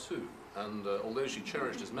was there too. And although she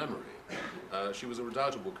cherished his memory, she was a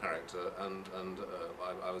redoubtable character, and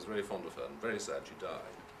I was very fond of her, and very sad she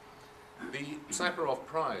died. The Sakharov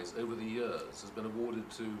Prize over the years has been awarded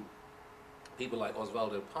to people like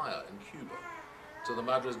Osvaldo Paya in Cuba, to the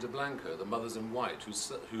Madres de Blanco, the Mothers in White,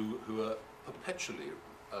 who are perpetually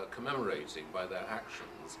commemorating by their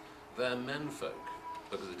actions their menfolk,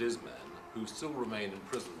 because it is men, who still remain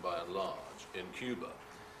imprisoned by and large in Cuba.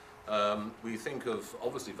 We think of,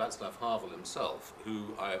 obviously, Václav Havel himself,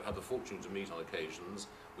 who I have had the fortune to meet on occasions.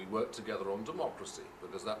 We worked together on democracy,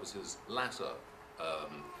 because that was his latter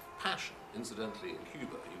passion. Incidentally, in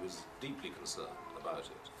Cuba, he was deeply concerned about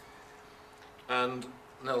it. And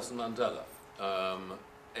Nelson Mandela,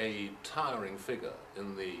 a towering figure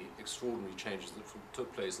in the extraordinary changes that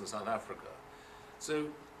took place in South Africa. So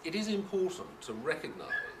it is important to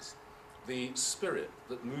recognize the spirit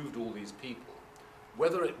that moved all these people,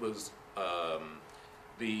 whether it was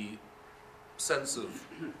the sense of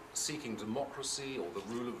seeking democracy or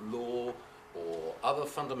the rule of law or other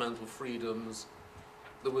fundamental freedoms.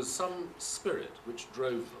 There was some spirit which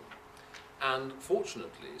drove them. And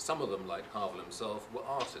fortunately, some of them, like Havel himself, were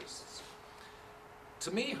artists.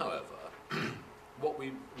 To me, however, what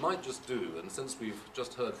we might just do, and since we've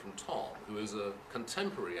just heard from Tom, who is a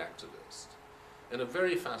contemporary activist in a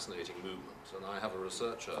very fascinating movement, and I have a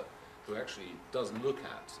researcher who actually does look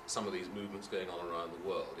at some of these movements going on around the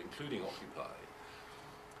world, including Occupy,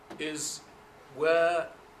 is where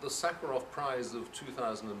the Sakharov Prize of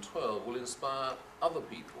 2012 will inspire other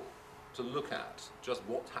people to look at just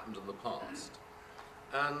what happened in the past.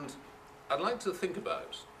 And I'd like to think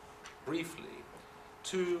about, briefly,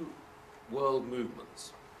 two world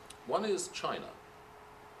movements. One is China.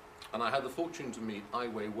 And I had the fortune to meet Ai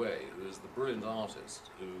Weiwei, who is the brilliant artist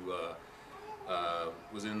who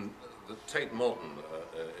was in the Tate Modern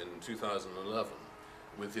in 2011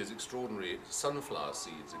 with his extraordinary sunflower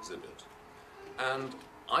seeds exhibit. And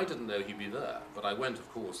I didn't know he'd be there, but I went, of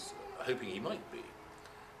course, hoping he might be.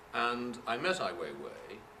 And I met Ai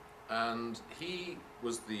Weiwei, and he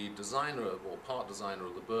was the designer, or part designer,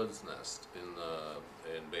 of the bird's nest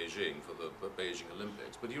in Beijing for the Beijing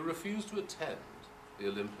Olympics, but he refused to attend the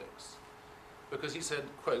Olympics because he said,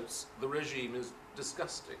 quotes, "the regime is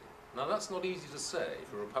disgusting." Now that's not easy to say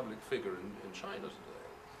for a public figure in China today,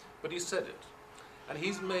 but he said it. And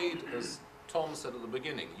he's made, as Tom said at the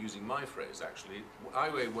beginning, using my phrase actually, Ai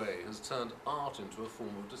Weiwei has turned art into a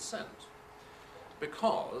form of dissent.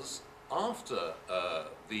 Because after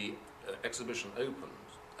the exhibition opened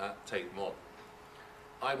at Tate Modern,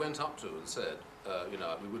 I went up to him and said, you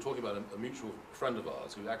know, we were talking about a mutual friend of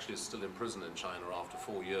ours who actually is still in prison in China after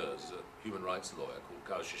 4 years, a human rights lawyer called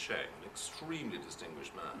Gao Shisheng, an extremely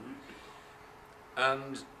distinguished man.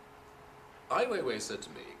 And Ai Weiwei said to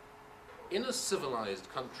me, in a civilized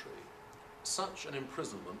country, such an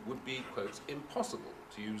imprisonment would be, quotes, impossible,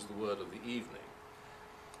 to use the word of the evening.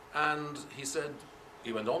 And he said,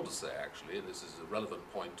 he went on to say, actually, and this is a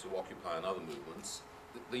relevant point to Occupy and other movements,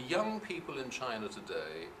 that the young people in China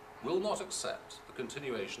today will not accept the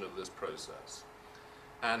continuation of this process.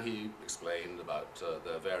 And he explained about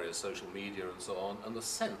their various social media and so on, and the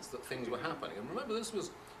sense that things were happening. And remember, this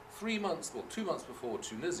was 3 months, or 2 months before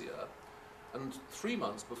Tunisia, and 3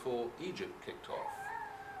 months before Egypt kicked off.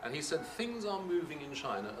 And he said, things are moving in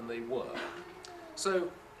China, and they were.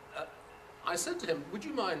 So I said to him, would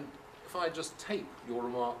you mind if I just tape your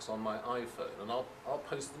remarks on my iPhone, and I'll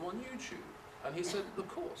post them on YouTube? And he said, of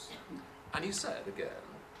course. And he said, again,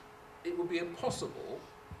 it would be impossible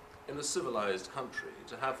in a civilized country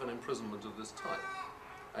to have an imprisonment of this type.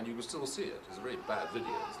 And you can still see it. It's a very bad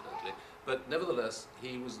video, incidentally. But nevertheless,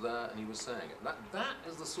 he was there and he was saying it. That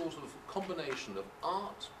is the sort of combination of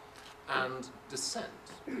art and dissent,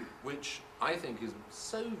 which I think is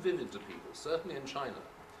so vivid to people, certainly in China.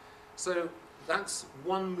 So that's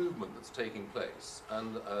one movement that's taking place.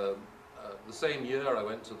 And the same year I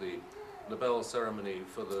went to the Nobel ceremony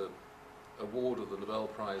for the award of the Nobel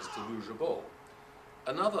Prize to Liu Xiaobo.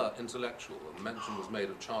 Another intellectual, a mention was made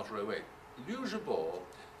of Charter 08. Liu Xiaobo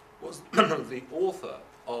was the author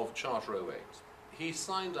of Charter 08. He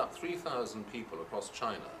signed up 3,000 people across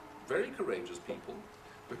China, very courageous people,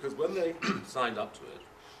 because when they signed up to it,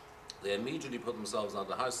 they immediately put themselves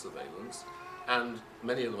under house surveillance, and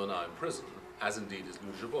many of them are now in prison, as indeed is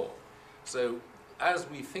Liu Xiaobo. So as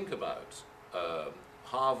we think about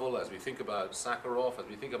Havel, as we think about Sakharov, as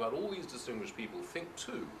we think about all these distinguished people, think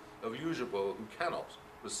too of Liu Xiaobo, who cannot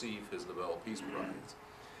receive his Nobel Peace Prize.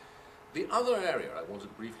 The other area I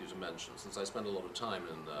wanted briefly to mention, since I spent a lot of time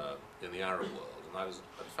in the Arab world, and I was,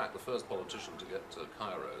 in fact, the first politician to get to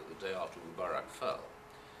Cairo the day after Mubarak fell,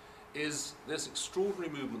 is this extraordinary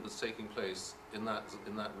movement that's taking place in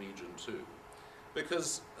that region too.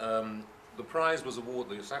 Because the prize was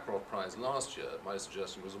awarded, the Sakharov Prize last year, my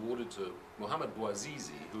suggestion, was awarded to Mohamed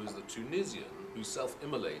Bouazizi, who is the Tunisian who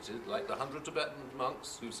self-immolated, like the 100 Tibetan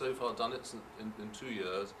monks who've so far done it in 2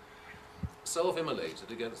 years, self-immolated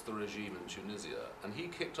against the regime in Tunisia. And he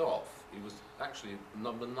kicked off, he was actually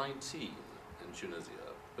number 19 in Tunisia,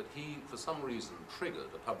 but he, for some reason, triggered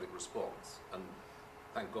a public response, and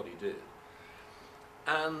thank God he did.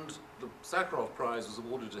 And the Sakharov Prize was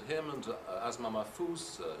awarded to him and to Asma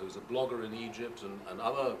Mahfouz, who's a blogger in Egypt, and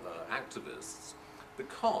other activists,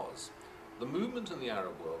 because the movement in the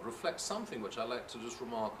Arab world reflects something which I like to just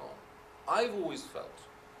remark on. I've always felt,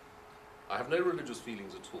 I have no religious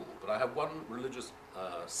feelings at all, but I have one religious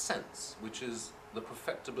sense, which is the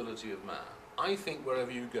perfectibility of man. I think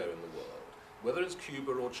wherever you go in the world, whether it's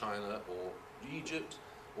Cuba or China or Egypt,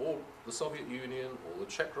 or the Soviet Union, or the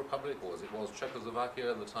Czech Republic, or as it was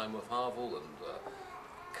Czechoslovakia in the time of Havel and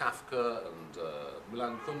Kafka and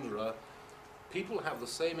Milan Kundera, people have the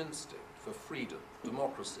same instinct for freedom,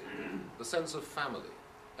 democracy, the sense of family,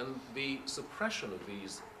 and the suppression of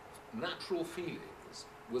these natural feelings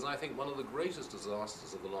was, I think, one of the greatest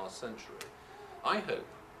disasters of the last century. I hope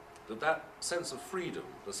that that sense of freedom,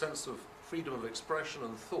 the sense of freedom of expression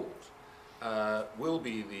and thought, will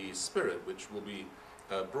be the spirit which will be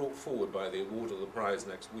brought forward by the award of the prize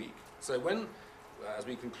next week. So when, as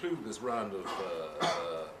we conclude this round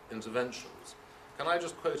of interventions, can I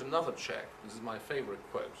just quote another Czech? This is my favorite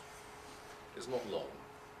quote. It's not long.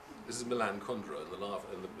 This is Milan Kundera in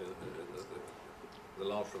the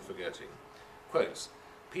Laughter of Forgetting. Quotes,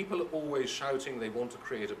 "People are always shouting they want to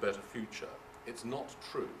create a better future. It's not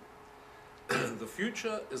true. The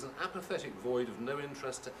future is an apathetic void of no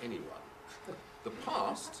interest to anyone. The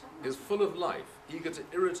past is full of life, eager to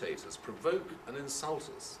irritate us, provoke and insult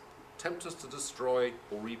us, tempt us to destroy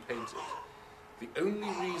or repaint it. The only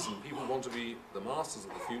reason people want to be the masters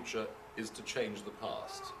of the future is to change the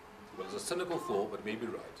past. Well, it's a cynical thought, but it may be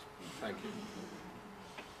right. Thank you.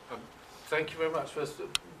 Thank you very much for a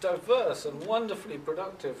diverse and wonderfully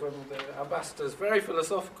productive, from the ambassador's very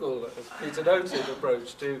philosophical, as Peter noted,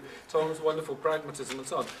 approach to Tom's wonderful pragmatism and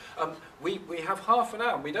so on. We have half an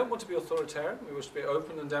hour. We don't want to be authoritarian. We wish to be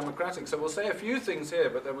open and democratic. So we'll say a few things here,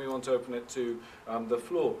 but then we want to open it to the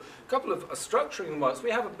floor. A couple of structuring remarks.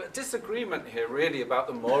 We have a disagreement here, really, about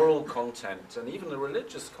the moral content and even the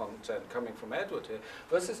religious content coming from Edward here,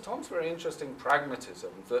 versus Tom's very interesting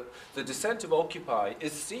pragmatism, that the descent of Occupy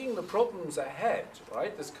is seeing the problems ahead,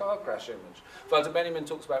 right? This car crash image. Walter Benjamin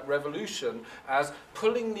talks about revolution as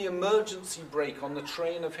pulling the emergency brake on the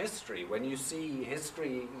train of history. When you see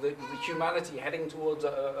history, the humanity heading towards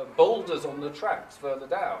boulders on the tracks further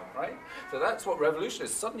down, right? So that's what revolution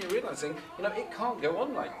is. Suddenly realizing, you know, it can't go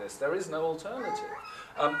on like this. There is no alternative.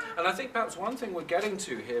 And I think perhaps one thing we're getting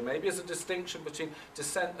to here maybe is a distinction between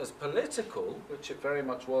dissent as political, which it very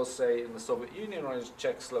much was, say, in the Soviet Union or in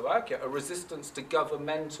Czechoslovakia, a resistance to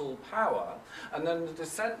governmental power, and then the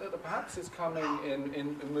dissent that perhaps is coming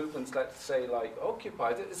in movements, let's say, like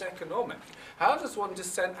Occupy, that is economic. How does one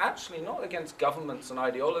dissent actually not against governments and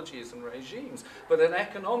ideologies and regimes, but an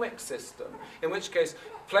economic system, in which case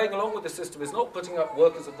playing along with the system is not putting up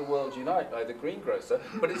Workers of the World Unite like the greengrocer,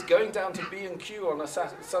 but it's going down to B&Q on a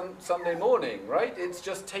Sunday morning, right? It's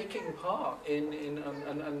just taking part in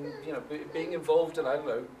you know, being involved in, I don't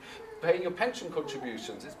know, paying your pension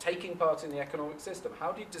contributions. It's taking part in the economic system.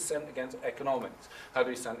 How do you dissent against economics? How do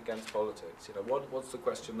you dissent against politics? You know, what's the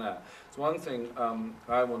question there? It's one thing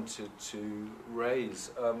I wanted to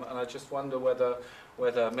raise, and I just wonder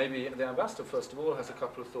whether maybe the ambassador, first of all, has a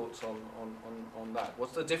couple of thoughts on that.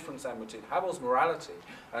 What's the difference then between Havel's morality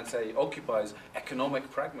and, say, Occupy's economic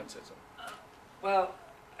pragmatism? Well,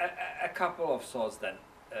 a couple of thoughts then.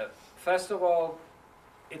 First of all,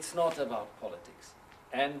 it's not about politics.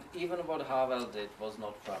 And even what Havel did was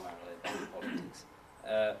not primarily about politics.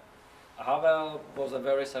 Havel was a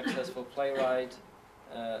very successful playwright.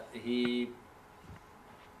 He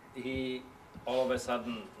all of a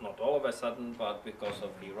sudden, not all of a sudden, but because of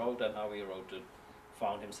he wrote and how he wrote it,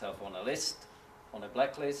 found himself on a list, on a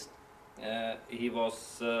blacklist. He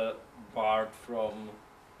was barred from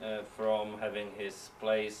having his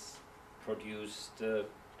plays produced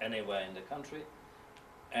anywhere in the country,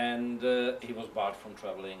 and he was barred from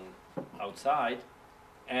traveling outside,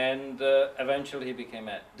 and eventually he became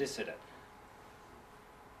a dissident.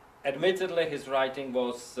 Admittedly, his writing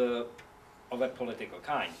was of a political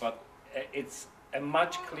kind, but it's a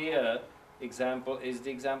much clearer example is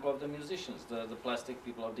the example of the musicians, the Plastic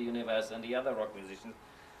People of the Universe and the other rock musicians.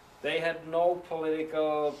 They had no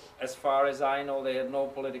political, as far as I know, they had no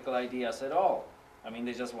political ideas at all. I mean,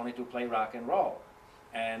 they just wanted to play rock and roll,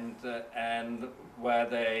 and wear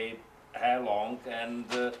their hair long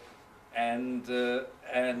and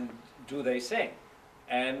do they sing,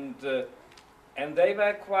 and they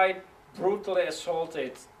were quite brutally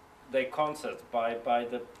assaulted, their concerts, by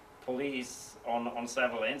the police on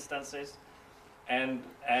several instances, and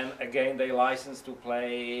again their license to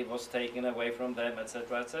play was taken away from them,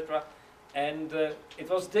 etc., etc. And it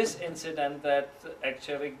was this incident that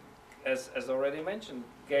actually, as already mentioned,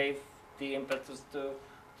 gave the impetus to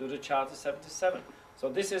the Charter 77. So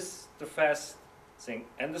this is the first thing.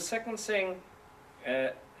 And the second thing,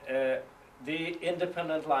 the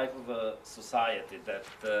independent life of a society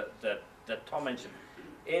that Tom mentioned.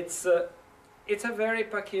 It's a very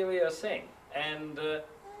peculiar thing, and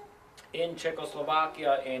in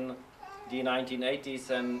Czechoslovakia in the 1980s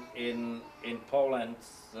and in Poland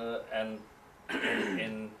and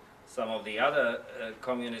in some of the other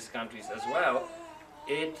communist countries as well,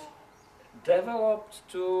 it developed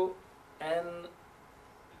to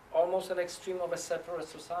almost an extreme of a separate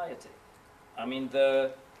society. I mean,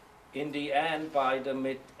 in the end, by the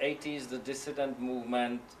mid-80s, the dissident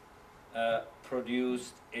movement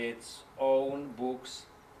produced its own books,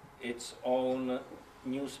 its own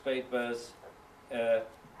newspapers,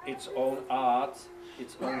 its own art,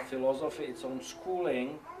 its own philosophy, its own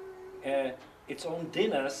schooling, its own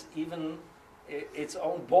dinners, even its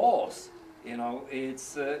own balls. You know,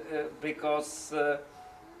 it's because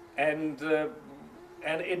and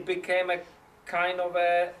it became a kind of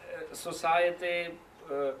a society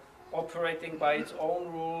operating by its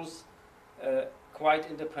own rules, quite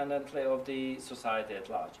independently of the society at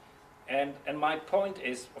large. And my point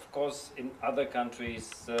is, of course, in other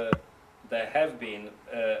countries there have been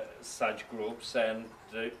such groups, and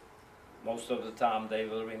most of the time they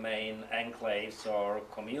will remain enclaves or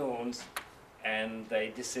communes, and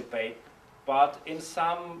they dissipate. But in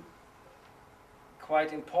some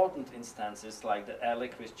quite important instances, like the early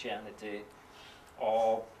Christianity,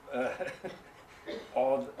 or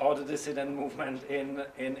or the dissident movement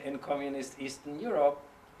in communist Eastern Europe,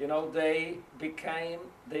 you know, they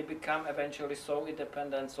become eventually so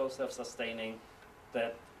independent, so self-sustaining,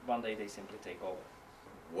 that one day they simply take over.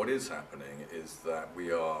 What is happening is that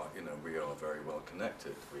we are very well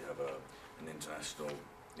connected. We have an international,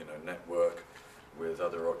 network with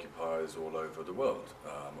other occupiers all over the world.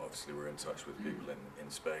 Obviously, we're in touch with people in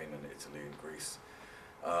Spain and Italy and Greece.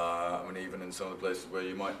 I mean, even in some of the places where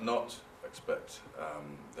you might not expect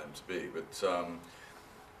them to be, but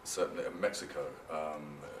certainly in Mexico,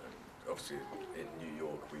 obviously in New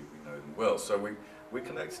York, we know them well. So we're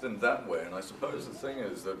connected in that way, and I suppose the thing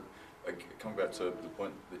is that, coming back to the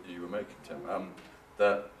point that you were making, Tim,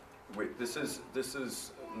 that this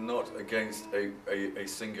is not against a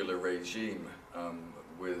singular regime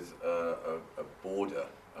with a border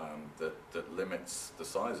that limits the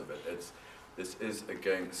size of it. This is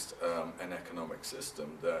against an economic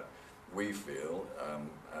system that we feel,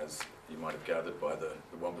 as you might have gathered by the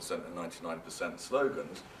 1% and 99%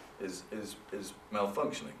 slogans, is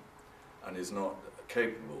malfunctioning and is not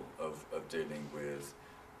capable of dealing with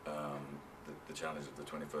the challenge of the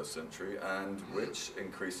 21st century, and which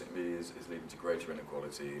increasingly is leading to greater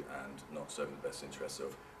inequality and not serving the best interests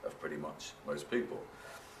of pretty much most people.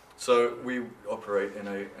 So we operate in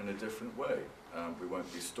a different way. We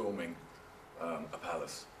won't be storming a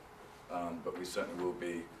palace, but we certainly will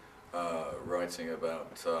be writing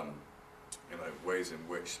about ways in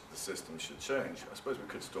which the system should change. I suppose we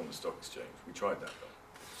could storm the stock exchange. We tried that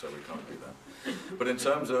though, so we can't do that. But in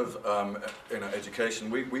terms of education,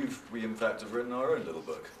 we in fact have written our own little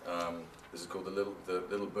book. This is called the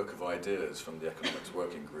Little Book of Ideas from the Economics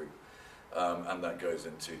Working Group, and that goes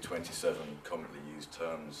into 27 commonly used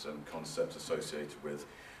terms and concepts associated with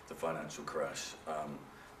the financial crash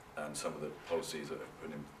and some of the policies that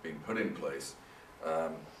have been put in place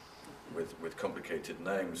with complicated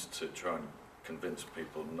names to try and convince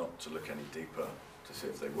people not to look any deeper to see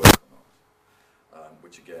if they work or not,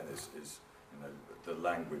 which again is the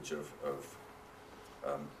language of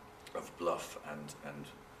bluff and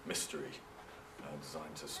mystery,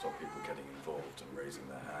 designed to stop people getting involved and raising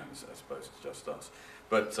their hands as opposed to just us.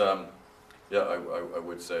 But I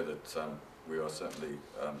would say that we are certainly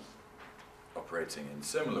operating in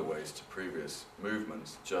similar ways to previous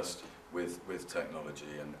movements, just with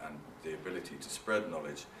technology and the ability to spread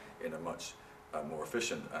knowledge in a much more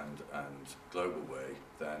efficient and global way.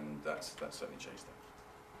 Then that's certainly changed that.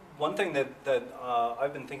 One thing that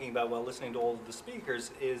I've been thinking about while listening to all of the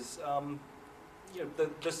speakers is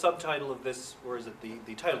the subtitle of this, or is it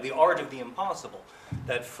the title, The Art of the Impossible,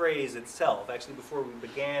 that phrase itself. Actually, before we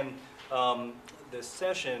began this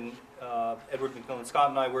session, Edward McMillan Scott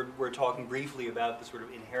and I were talking briefly about the sort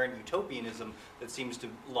of inherent utopianism that seems to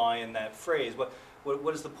lie in that phrase.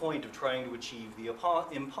 What is the point of trying to achieve the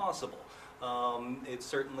impossible? It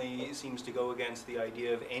certainly seems to go against the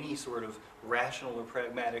idea of any sort of rational or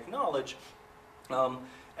pragmatic knowledge.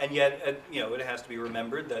 And yet, it has to be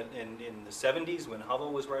remembered that in the 70s, when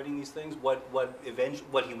Havel was writing these things, what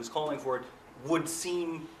he was calling for would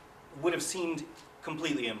have seemed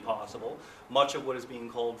completely impossible. Much of what is being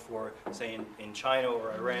called for, say, in China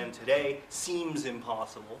or Iran today, seems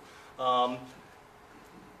impossible.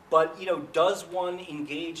 But does one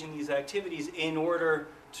engage in these activities in order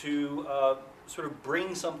to sort of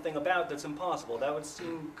bring something about that's impossible? That would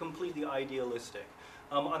seem completely idealistic.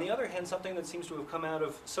 On the other hand, something that seems to have come out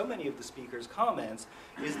of so many of the speakers' comments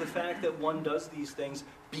is the fact that one does these things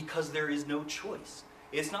because there is no choice.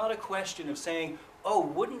 It's not a question of saying, oh,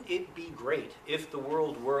 wouldn't it be great if the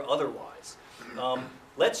world were otherwise?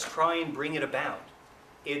 Let's try and bring it about.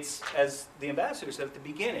 It's, as the ambassador said at the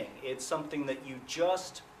beginning, it's something that you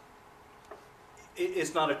just,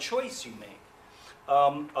 it's not a choice you make.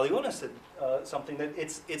 Aliona said something that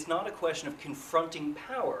it's not a question of confronting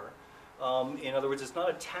power. In other words, it's not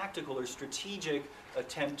a tactical or strategic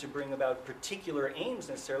attempt to bring about particular aims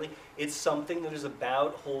necessarily. It's something that is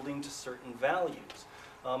about holding to certain values.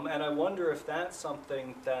 And I wonder if that's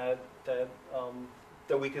something that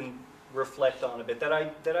we can reflect on a bit. That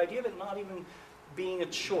idea of it not even being a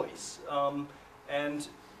choice. And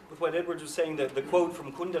with what Edward was saying, the quote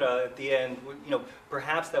from Kundera at the end,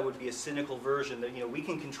 perhaps that would be a cynical version that we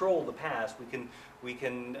can control the past, we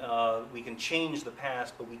can change the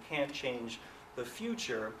past, but we can't change the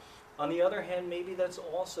future. On the other hand, maybe that's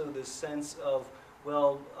also this sense of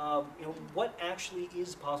well, you know, what actually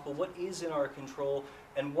is possible, what is in our control,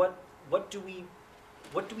 and what do we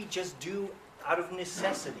just do out of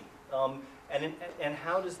necessity, and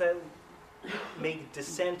how does that make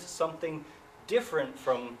dissent something different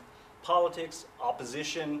from politics,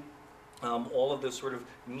 opposition, all of those sort of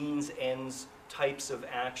means ends types of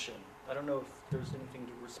action. I don't know if there's anything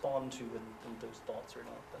to respond to in those thoughts or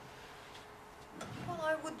not. But. Well,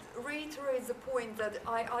 I would reiterate the point that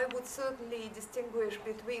I would certainly distinguish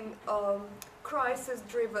between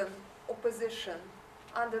crisis-driven opposition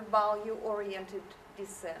and a value-oriented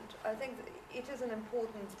dissent. I think it is an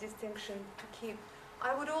important distinction to keep.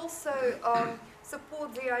 I would also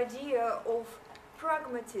support the idea of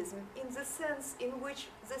pragmatism in the sense in which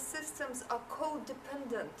the systems are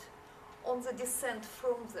codependent on the dissent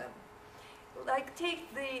from them. Like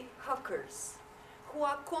take the hackers, who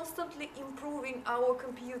are constantly improving our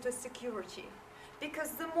computer security,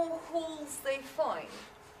 because the more holes they find,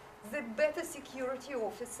 the better security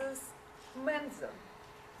officers mend them.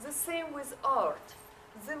 The same with art.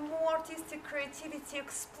 The more artistic creativity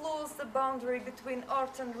explores the boundary between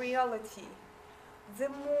art and reality, the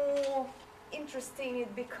more interesting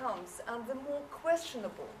it becomes and the more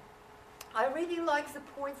questionable. I really like the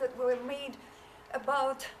points that were made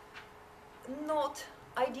about not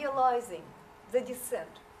idealizing the dissent,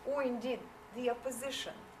 or indeed the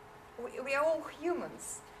opposition. We are all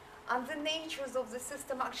humans, and the natures of the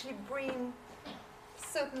system actually bring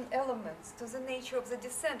certain elements to the nature of the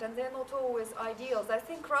dissent, and they're not always ideals. I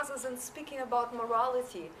think rather than speaking about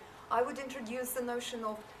morality, I would introduce the notion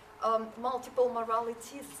of multiple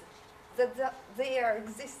moralities, that they are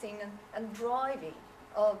existing and driving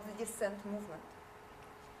the dissent movement.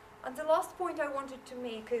 And the last point I wanted to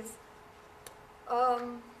make is,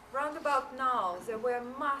 round about now, there were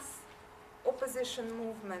mass opposition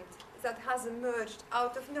movement that has emerged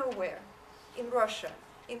out of nowhere in Russia.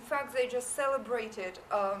 In fact, they just celebrated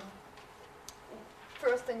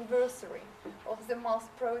first anniversary of the mass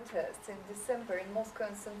protests in December in Moscow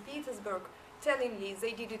and St. Petersburg. Tellingly,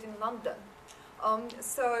 they did it in London.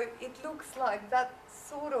 So it looks like that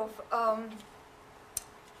sort of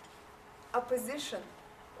opposition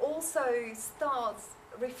also starts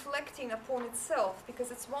reflecting upon itself,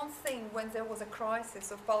 because it's one thing when there was a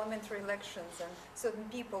crisis of parliamentary elections and certain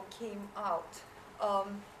people came out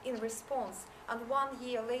in response, and 1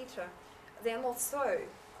 year later they're not so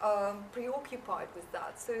preoccupied with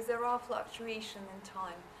that. So there are fluctuations in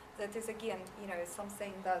time. That is again, you know,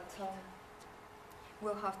 something that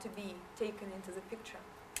will have to be taken into the picture.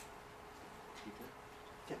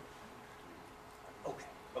 Yeah. Okay.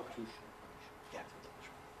 Okay. Yeah.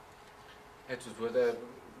 Edward, were there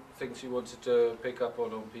things you wanted to pick up on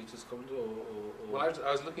Peter's comment, or? Well,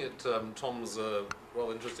 I was looking at Tom's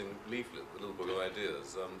rather interesting leaflet, the little book of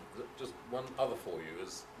ideas. Just one other for you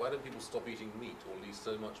is, why don't people stop eating meat, or at least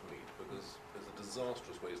so much meat? Because it's a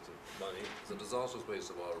disastrous waste of money, it's a disastrous waste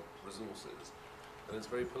of our resources, and it's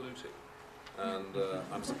very polluting. And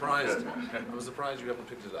I'm surprised you haven't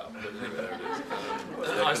picked it up, but anyway, there it is.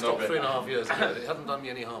 I stopped 3.5 years ago. It hasn't done me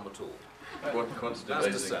any harm at all.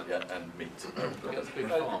 Quantitative and meat. That's big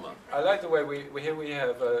pharma. I like the way we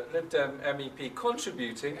have Lib Dem MEP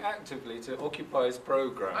contributing actively to Occupy's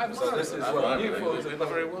programme. So this is what you thought did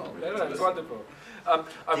very well. Yeah, it's wonderful. The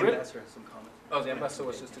ambassador has some comments. Oh, the ambassador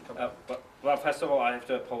was just to come. Well, first of all, I have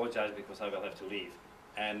to apologize because I will have to leave.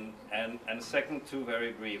 And second, two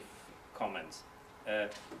very brief comments.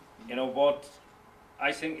 You know, what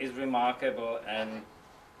I think is remarkable and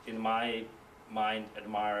in my mind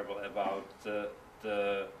admirable about the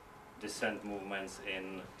dissent movements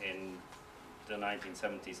in the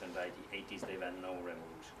 1970s and 80s, they were no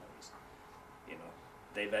revolutionaries. You know,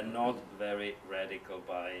 they were not very radical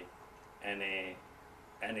by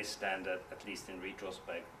any standard, at least in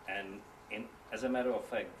retrospect. And as a matter of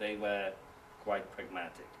fact, they were quite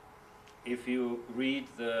pragmatic. If you read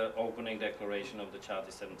the opening declaration of the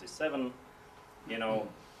Charter 77, you know,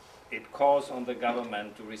 it calls on the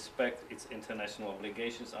government to respect its international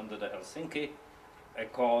obligations under the Helsinki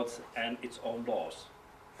Accords and its own laws.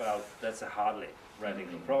 Well, that's a hardly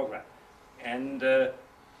radical program.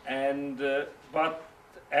 But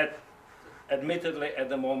admittedly, at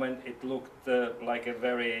the moment, it looked like a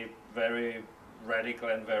very, very radical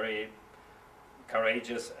and very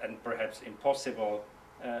courageous and perhaps impossible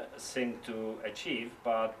thing to achieve,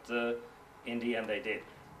 but in the end they did.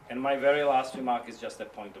 And my very last remark is just a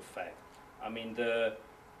point of fact. I mean, the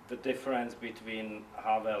difference between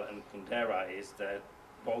Havel and Kundera is that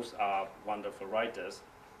both are wonderful writers,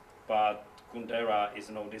 but Kundera is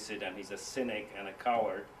no dissident, he's a cynic and a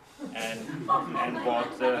coward, and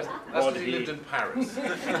what That's what because he lived in Paris.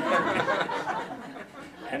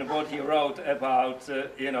 and what he wrote about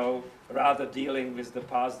rather dealing with the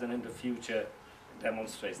past than in the future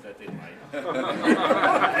demonstrates that in my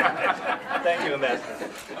Thank you, Ambassador.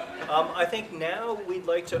 I think now we'd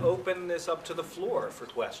like to open this up to the floor for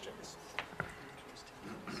questions.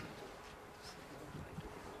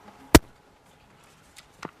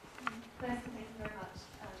 Firstly, thank you very much.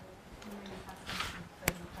 Really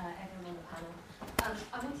fascinating from everyone on the panel.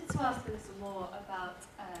 I wanted to ask a little more about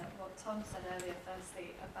what Tom said earlier,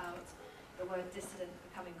 firstly, about the word dissident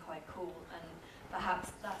becoming quite cool, and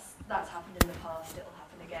perhaps that's happened in the past, it'll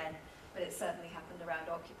happen again, but it certainly happened around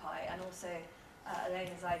Occupy, and also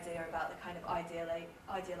Elena's idea about the kind of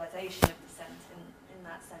idealization of dissent in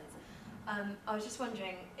that sense. I was just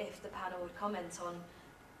wondering if the panel would comment on,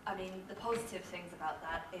 I mean, the positive things about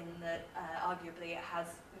that, in that arguably it has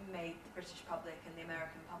made the British public and the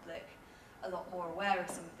American public a lot more aware of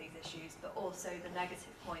some of these issues, but also the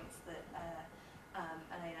negative points that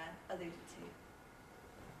Elena alluded to.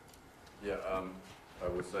 Yeah, I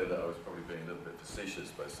would say that I was probably being a little bit facetious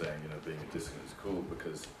by saying, being a dissident is cool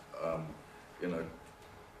because,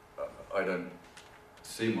 I don't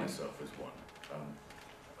see myself as one.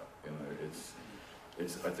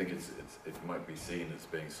 I think it might be seen as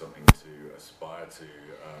being something to aspire to,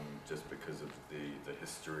 just because of the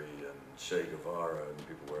history and Che Guevara and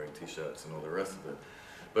people wearing T-shirts and all the rest of it.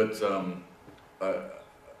 But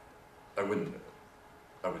I wouldn't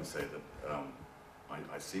say that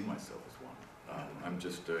I see myself as one. I'm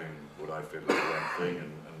just doing what I feel is the right thing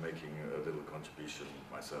and making a little contribution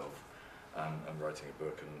myself, and writing a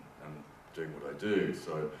book and doing what I do.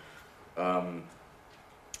 So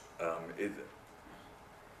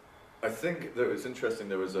I think that it was interesting.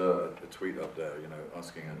 There was a tweet up there,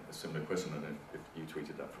 asking a similar question, and if you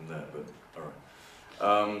tweeted that from there, but all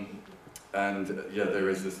right. And yeah, there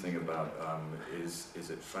is this thing about is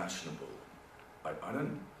it fashionable? I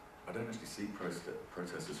don't actually see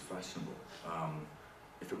protest as fashionable.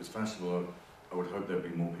 If it was fashionable, I would hope there'd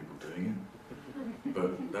be more people doing it,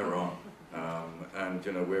 but there aren't. And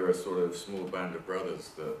we're a sort of small band of brothers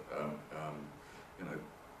that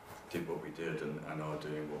did what we did and are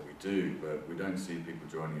doing what we do, but we don't see people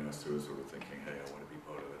joining us who are sort of thinking, hey, I want to be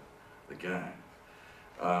part of the gang.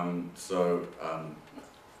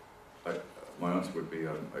 My answer would be,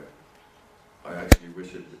 I actually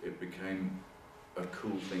wish it became a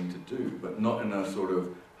cool thing to do, but not in a sort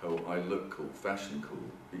of, oh, I look cool, fashion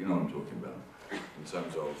cool, but you know what I'm talking about, in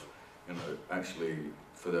terms of, actually,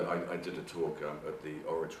 I did a talk at the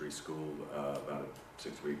Oratory School about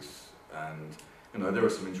 6 weeks, and there were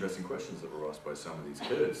some interesting questions that were asked by some of these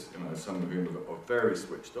kids, some of whom are very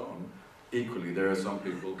switched on. Equally, there were some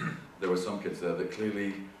kids there that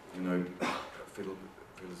clearly, feel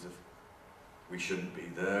as if we shouldn't be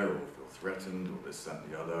there, or feel threatened, or this, that,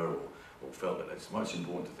 and the other, or felt that it's much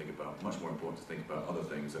more important to think about other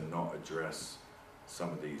things and not address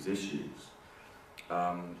some of these issues.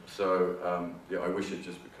 Yeah, I wish it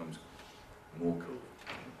just becomes more cool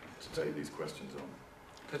to take these questions on.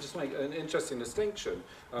 Can I just make an interesting distinction?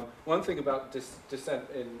 One thing about dissent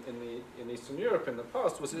in Eastern Europe in the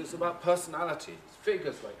past was it's about personalities,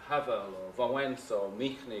 figures like Havel or Wałęsa or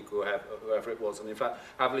Michnik, whoever it was. And in fact,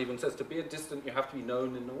 Havel even says to be a dissident, you have to be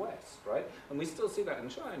known in the West, right? And we still see that in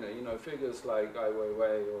China. Figures like Ai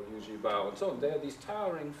Weiwei or Liu Zhibao and so on. They're these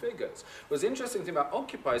towering figures. What's the interesting thing about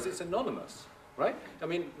Occupy is it's anonymous. Right? I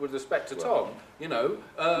mean, with respect to Tom,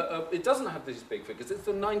 it doesn't have these big figures. It's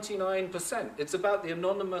the 99%. It's about the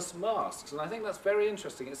anonymous masks, and I think that's very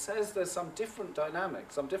interesting. It says there's some different dynamic,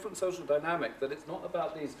 some different social dynamic, that it's not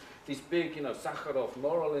about these big, Sakharov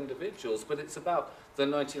moral individuals, but it's about the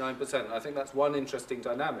 99%. And I think that's one interesting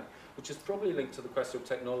dynamic, which is probably linked to the question of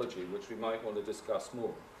technology, which we might want to discuss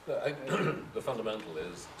more. The fundamental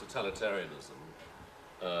is totalitarianism.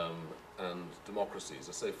 And democracies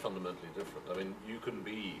are so fundamentally different. I mean, you can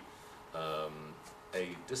be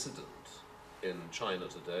a dissident in China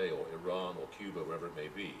today, or Iran, or Cuba, wherever it may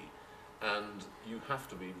be, and you have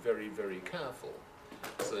to be very, very careful.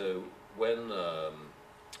 So when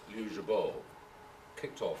Liu Zhibao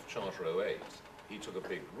kicked off Charter 08, he took a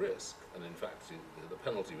big risk, and in fact, the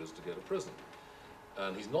penalty was to go to prison.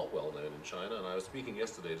 And he's not well known in China, and I was speaking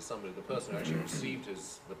yesterday to somebody, the person who actually received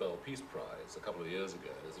his Nobel Peace Prize a couple of years ago.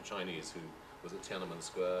 There's a Chinese who was at Tiananmen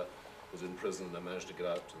Square, was in prison, and then managed to get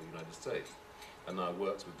out to the United States, and now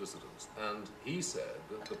works with dissidents. And he said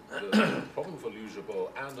that the problem for Liu Zhibao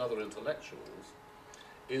and other intellectuals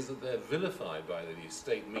is that they're vilified by the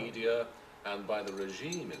state media and by the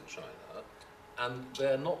regime in China, and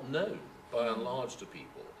they're not known by and large to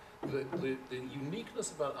people. the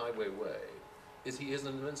uniqueness about Ai Weiwei is he is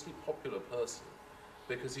an immensely popular person,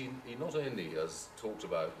 because he not only has talked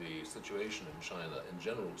about the situation in China in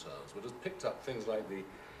general terms, but has picked up things like the,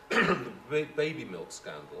 the baby milk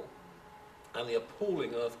scandal and the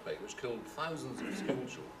appalling earthquake which killed thousands of school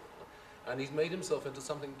children, and he's made himself into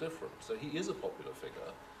something different. So he is a popular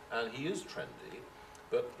figure, and he is trendy,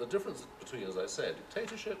 but the difference between, as I said,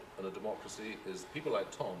 dictatorship and a democracy is people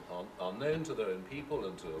like Tom are known to their own people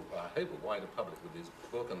and to, I hope, a wider public with his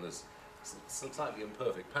book and this slightly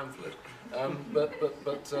imperfect pamphlet.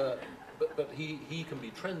 But he can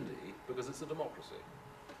be trendy because it's a democracy.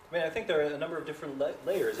 I mean, I think there are a number of different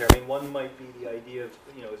layers there. I mean, one might be the idea of,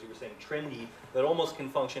 you know, as you were saying, trendy, that almost can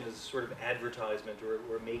function as a sort of advertisement,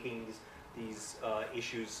 or making these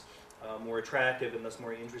issues more attractive and thus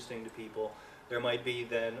more interesting to people. There might be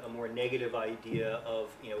then a more negative idea of,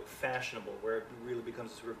 you know, fashionable, where it really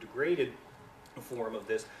becomes a sort of degraded form of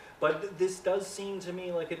this. But this does seem to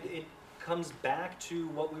me like it comes back to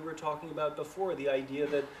what we were talking about before, the idea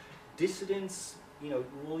that dissidence, you know,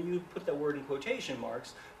 well, you put that word in quotation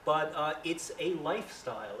marks, but it's a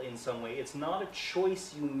lifestyle in some way. It's not a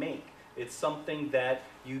choice you make. It's something that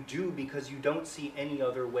you do because you don't see any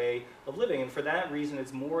other way of living. And for that reason,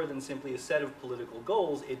 it's more than simply a set of political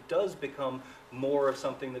goals. It does become more of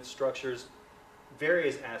something that structures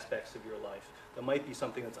various aspects of your life. There might be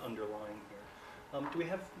something that's underlying here. Do we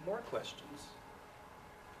have more questions?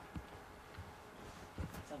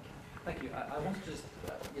 Thank you. I want to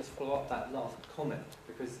just follow up that last comment,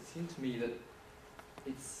 because it seems to me that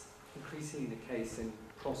it's increasingly the case in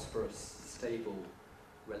prosperous, stable,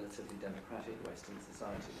 relatively democratic Western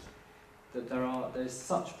societies that there's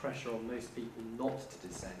such pressure on most people not to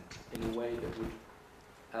dissent in a way that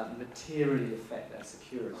would materially affect their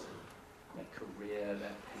security, their career,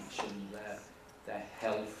 their pension, their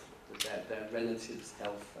health, their relatives'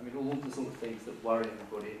 health. I mean, all the sort of things that worry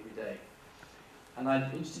everybody every day. And I'm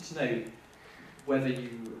interested to know whether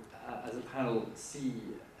you, as a panel, see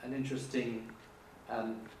an interesting,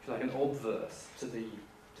 like an obverse to the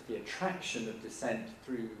attraction of dissent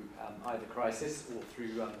through either crisis or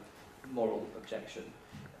through moral objection.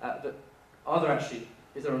 But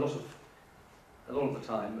is there a lot of the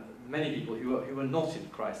time, many people who are not in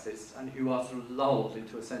crisis and who are sort of lulled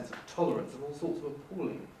into a sense of tolerance of all sorts of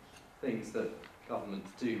appalling things that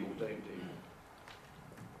governments do or don't do?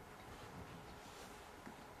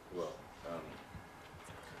 Well,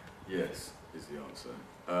 yes is the answer.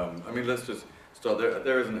 I mean, let's just start there.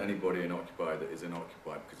 There isn't anybody in Occupy that is in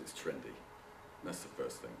Occupy because it's trendy. That's the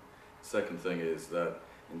first thing. Second thing is that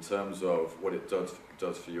in terms of what it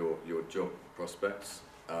does for your job prospects,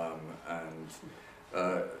 and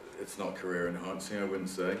it's not career enhancing, I wouldn't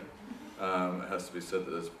say. It has to be said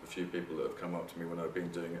that there's a few people that have come up to me when I've been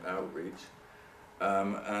doing outreach,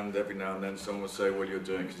 and every now and then someone will say, well, you're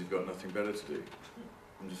doing because you've got nothing better to do.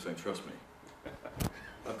 I'm just saying, trust me.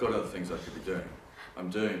 I've got other things I could be doing.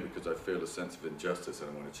 I'm doing it because I feel a sense of injustice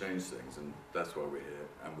and I want to change things, and that's why we're here,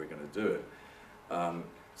 and we're going to do it.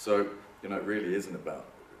 So, you know, it really isn't about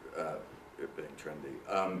it being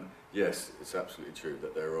trendy. Yes, it's absolutely true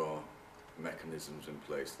that there are mechanisms in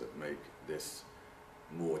place that make this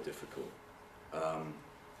more difficult.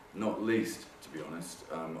 Not least, to be honest,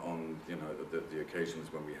 on the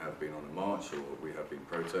occasions when we have been on a march, or we have been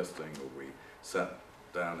protesting, or we sat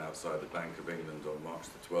down outside the Bank of England on March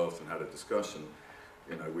the 12th and had a discussion.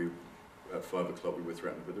 You know, at 5 o'clock we were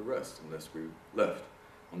threatened with arrest unless we left,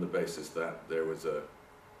 on the basis that there was the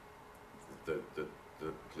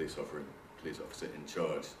police officer in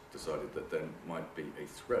charge decided that there might be a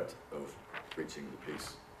threat of breaching the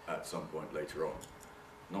peace at some point later on.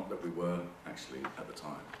 Not that we were actually at the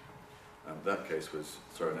time. That case was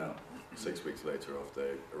thrown out 6 weeks later after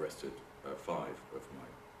they arrested 5 of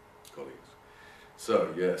my colleagues.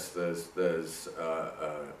 So yes, there's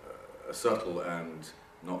a subtle and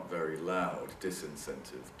not very loud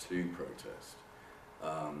disincentive to protest.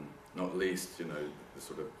 Not least, you know, the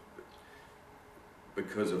sort of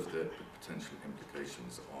because of the potential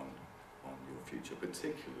implications on your future,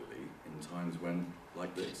 particularly in times when,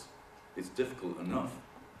 like this, it's difficult enough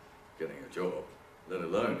getting a job, let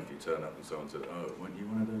alone if you turn up and someone said, oh, weren't you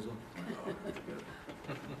one of those? Oh, forget it.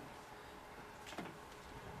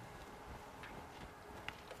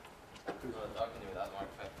 I can do with that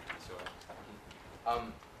microphone. Sure.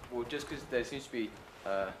 Well, just because there seems to be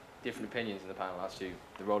different opinions in the panel as to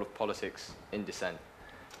the role of politics in dissent.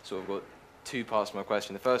 So we've got two parts to my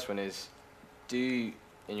question. The first one is, in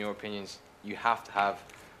your opinions, you have to have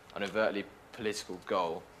an overtly political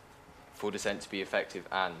goal for dissent to be effective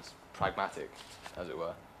and pragmatic, as it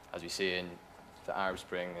were, as we see in the Arab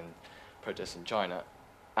Spring and protests in China?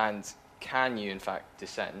 And can you, in fact,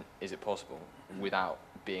 dissent? Is it possible without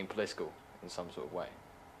being political in some sort of way?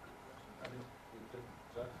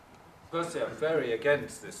 Firstly, I'm very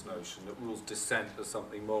against this notion that rules dissent as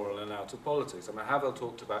something moral and out of politics. I mean, Havel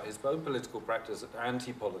talked about his own political practice as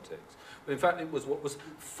anti-politics. But in fact, it was what was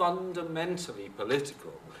fundamentally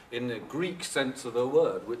political in the Greek sense of the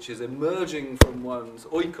word, which is emerging from one's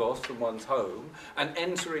oikos, from one's home, and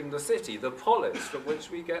entering the city, the polis, from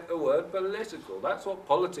which we get the word political. That's what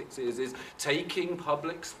politics is taking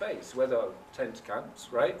public space, whether tent camps,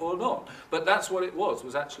 right, or not. But that's what it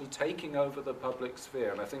was actually taking over the public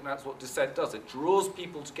sphere. And I think that's what dissent does. It draws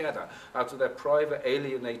people together out of their private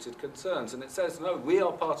alienated concerns. And it says, no, we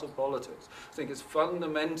are part of politics. I think it's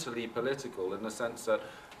fundamentally political in the sense that,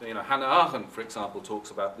 you know, Hannah Arendt, for example, talks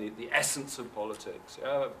about the essence of politics,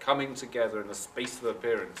 yeah, coming together in a space of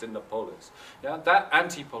appearance in the polis. Yeah, that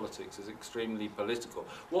anti-politics is extremely political.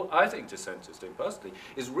 What I think dissent is doing personally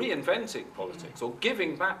is reinventing politics, or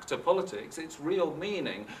giving back to politics its real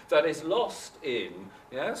meaning that is lost in,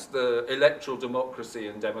 yes, the electoral democracy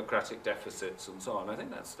and democratic deficits and so on. I think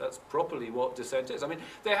that's properly what dissent is. I mean,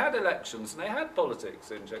 they had elections and they had politics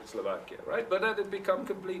in Czechoslovakia, right? But that had become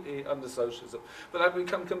completely, under socialism, but that had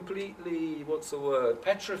become completely,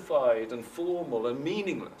 petrified and formal and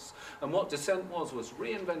meaningless. And what dissent was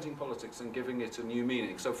reinventing politics and giving it a new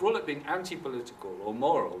meaning. So for all it being anti-political or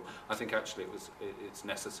moral, I think actually it's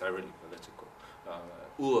necessarily political,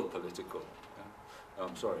 or political. Yeah?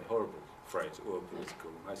 Sorry, horrible phrase, or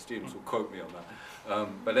political. My students will quote me on that.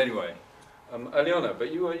 But anyway, Aliona,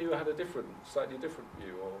 but you had a slightly different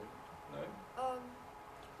view, or no?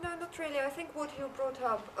 No, not really. I think what you brought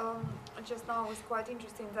up just now was quite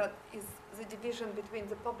interesting. That is the division between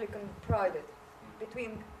the public and private,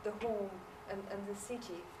 between the home and the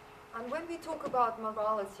city. And when we talk about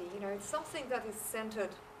morality, you know, it's something that is centered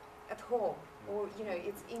at home, or, you know,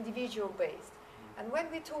 it's individual based. And when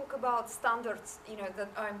we talk about standards, you know, that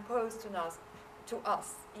are imposed to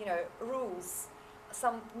us, you know, rules,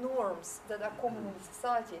 some norms that are common in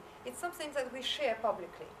society, it's something that we share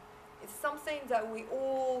publicly. It's something that we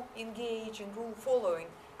all engage in rule following,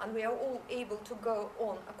 and we are all able to go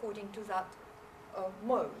on according to that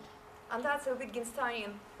mode. And that's a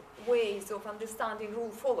Wittgensteinian ways of understanding rule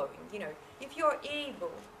following. You know, if you're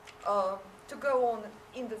able to go on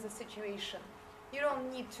into the situation, you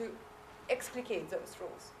don't need to explicate those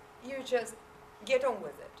rules. You just get on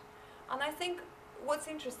with it. And I think what's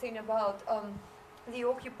interesting about the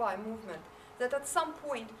Occupy movement, that at some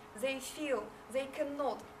point they feel they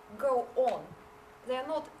cannot go on. They are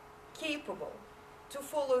not capable to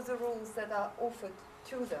follow the rules that are offered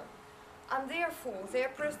to them. And therefore, they are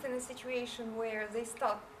pressed in a situation where they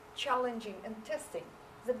start challenging and testing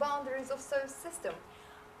the boundaries of the system.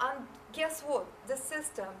 And guess what? The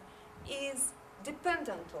system is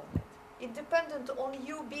dependent on it. It's dependent on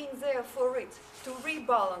you being there for it, to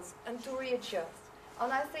rebalance and to readjust.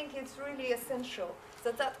 And I think it's really essential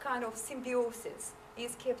that that kind of symbiosis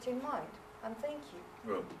is kept in mind. And thank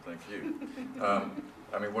you. Well, thank you.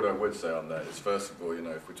 I mean, what I would say on that is, first of all, you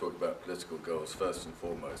know, if we talk about political goals, first and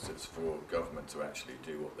foremost, it's for government to actually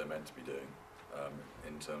do what they're meant to be doing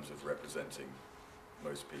in terms of representing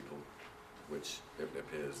most people, which it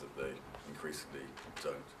appears that they increasingly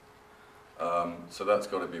don't. So that's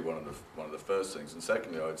got to be one of the first things. And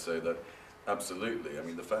secondly, I would say that absolutely. I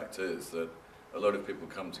mean, the fact is that a lot of people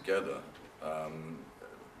come together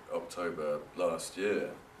October last year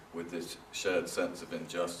with this shared sense of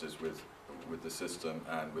injustice with the system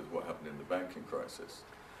and with what happened in the banking crisis.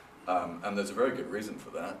 And there's a very good reason for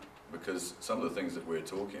that, because some of the things that we're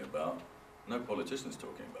talking about, no politician's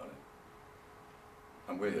talking about it.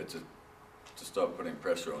 And we're here to start putting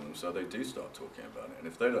pressure on them so they do start talking about it. And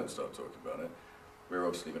if they don't start talking about it, we're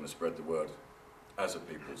obviously going to spread the word as a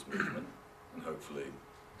people's movement and hopefully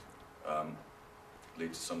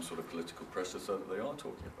lead to some sort of political pressure so that they are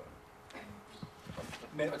talking about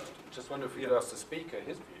it. I just wonder if we could ask the speaker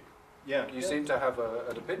his view. Yeah. You seem to have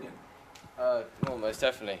an opinion. Well, most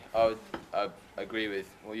definitely. I would agree with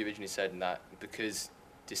what you originally said in that, because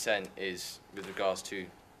dissent is with regards to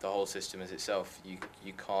the whole system as itself.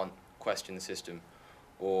 You can't question the system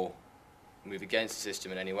or move against the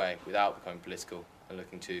system in any way without becoming political and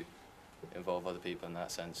looking to involve other people in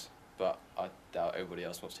that sense. But I doubt everybody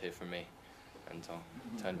else wants to hear from me, and I'll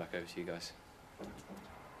turn back over to you guys.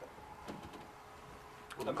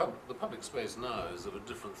 Well, the public space now is of a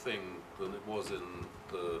different thing than it was in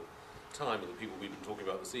the time of the people we've been talking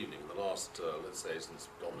about this evening, in the last, let's say, since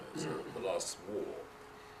Gomez, the last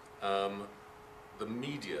war. The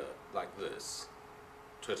media like this,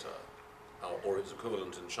 Twitter, or its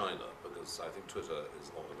equivalent in China, because I think Twitter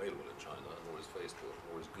is not available in China, nor is Facebook,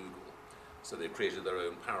 nor is Google. So they've created their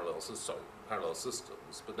own parallel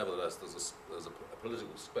systems, but nevertheless there's a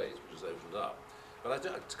political space which has opened up. But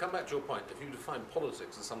to come back to your point, if you define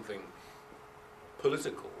politics as something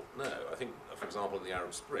political, no. I think, for example, in the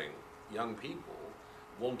Arab Spring, young people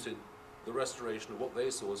wanted the restoration of what they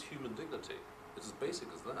saw as human dignity. It's as basic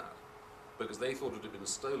as that, because they thought it had been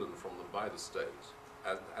stolen from them by the state,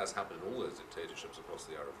 as happened in all those dictatorships across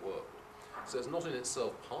the Arab world. So it's not in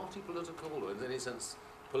itself party political, or in any sense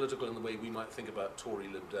political in the way we might think about Tory,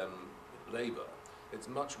 Lib Dem, Labour. It's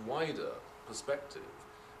much wider perspective,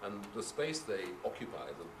 and the space they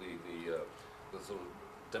occupy, the sort of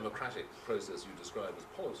democratic process you describe as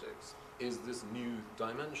politics, is this new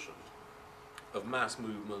dimension of mass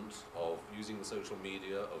movement, of using the social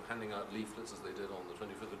media, of handing out leaflets as they did on the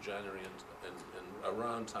 25th of January and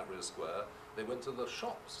around Tahrir Square. They went to the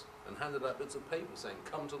shops and handed out bits of paper saying,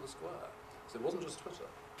 come to the square. So it wasn't just Twitter.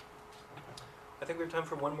 I think we have time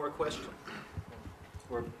for one more question.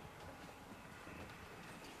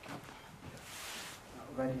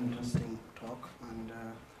 Very interesting talk, and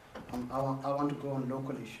I want to go on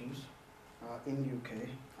local issues in UK.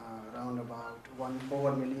 Around about over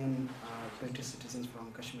 1 million British citizens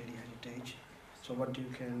from Kashmiri heritage. So what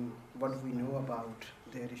we know about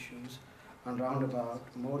their issues, and around about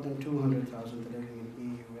more than 200,000 living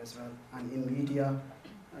in EU as well. And in media,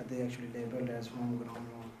 they actually labeled as homegrown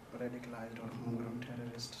or radicalized or homegrown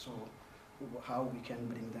terrorists. So how we can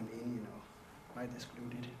bring them in, why they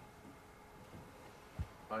excluded?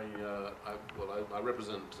 I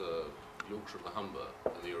represent Yorkshire and the Humber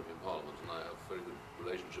in the European Parliament, and I have very good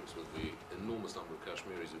relationships with the enormous number of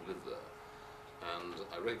Kashmiris who live there. And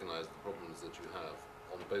I recognise the problems that you have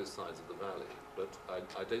on both sides of the valley, but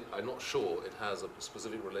I'm not sure it has a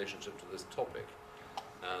specific relationship to this topic.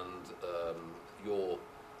 And your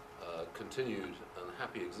continued and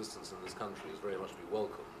happy existence in this country is very much to be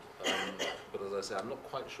welcomed. But as I say, I'm not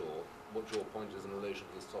quite sure what your point is in relation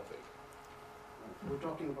to this topic. We're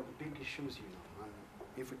talking about the big issues, and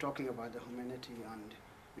if we're talking about the humanity and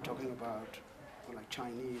we're talking about like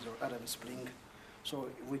Chinese or Arab Spring, so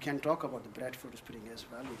we can talk about the Bradford Spring as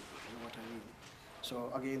well, you know what I mean.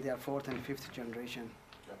 So again, they are 4th and 5th generation,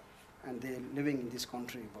 and they're living in this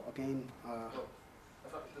country, but again...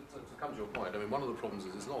 to come to your point, I mean, one of the problems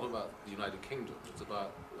is it's not about the United Kingdom, it's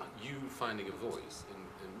about you finding a voice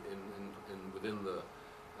within the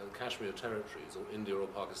Kashmir territories or India or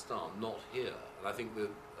Pakistan, not here. And I think the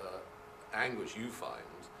anguish you find,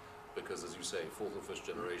 because as you say, 4th or 5th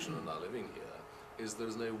generation are now living here, is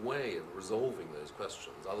there's no way of resolving those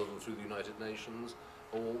questions other than through the United Nations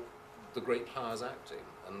or the great powers acting.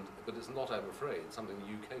 But it's not, I'm afraid, something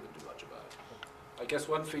the UK can do much about. I guess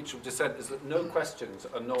one feature of dissent is that no questions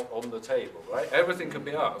are not on the table, right? Everything can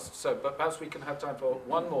be asked. So, but perhaps we can have time for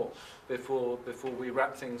one more before we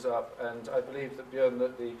wrap things up. And I believe that Björn,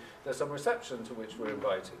 there's some reception to which we're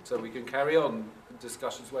invited, so we can carry on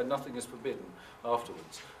discussions where nothing is forbidden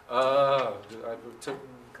afterwards.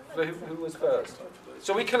 Who was first?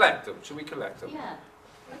 Shall we collect them? Yeah.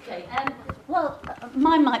 Okay. Well,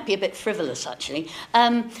 mine might be a bit frivolous, actually.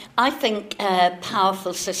 I think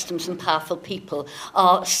powerful systems and powerful people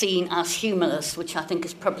are seen as humorless, which I think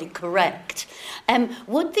is probably correct.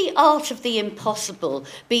 Would the art of the impossible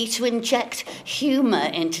be to inject humour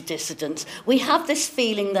into dissidents? We have this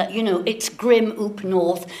feeling that, it's grim Oop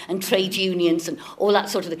North and trade unions and all that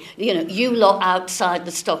sort of thing. You lot outside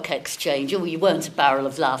the stock exchange. Oh, you weren't a barrel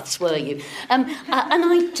of laughs, were you? And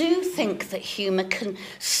I do think that humour can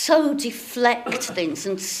so deflect things,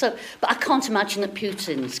 but I can't imagine that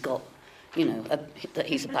Putin's got, that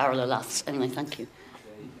he's a barrel of laughs. Anyway, thank you.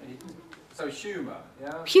 So humour,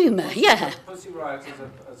 yeah? Humour, yeah. Pussy Riot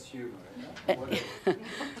as humour, yeah?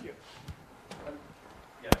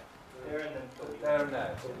 There and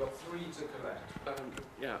there. So we've got 3 to collect.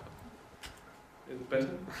 Yeah. Is it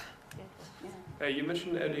better? Yeah. You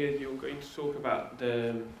mentioned earlier you were going to talk about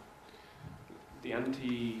the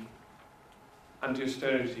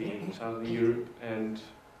anti-austerity in Southern Europe, and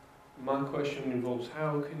my question involves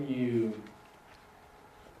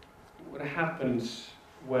what happens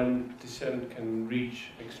when dissent can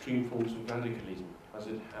reach extreme forms of radicalism, as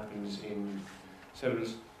it happens in several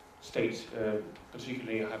states,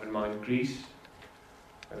 particularly I have in mind Greece.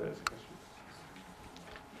 That's a question.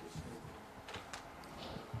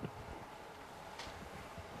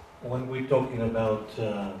 When we're talking about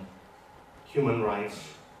human rights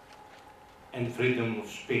and freedom of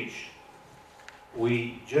speech,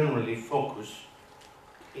 we generally focus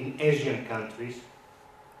in Asian countries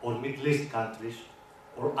or Middle East countries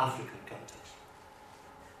or African countries.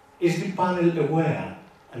 Is the panel aware,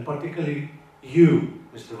 and particularly you,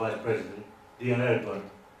 Mr. Vice President, dear Erdogan,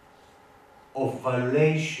 of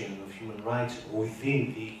violation of human rights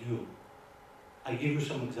within the EU? I give you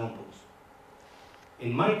some examples.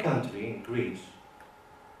 In my country, in Greece,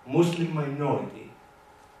 Muslim minority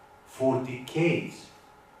for decades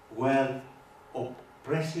were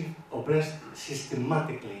oppressed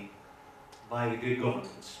systematically by the Greek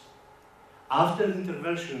governments. After the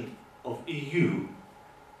intervention of EU,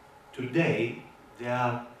 today they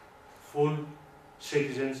are full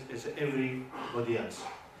citizens as everybody else.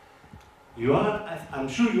 I'm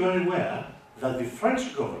sure you are aware that the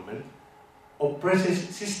French government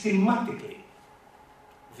oppresses systematically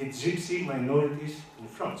the gypsy minorities in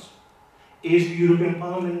France. Is the European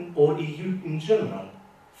Parliament or EU in general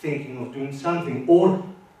thinking of doing something, or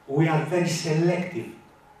we are very selective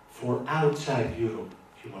for outside Europe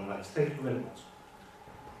human rights? Thank you very much.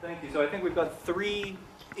 Thank you. So I think we've got 3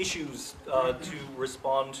 issues to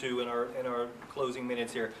respond to in our closing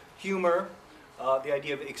minutes here. Humor, the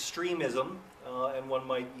idea of extremism, and one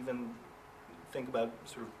might even think about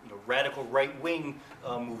sort of radical right-wing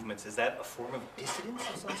movements. Is that a form of dissidence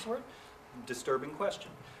of some sort? Disturbing question.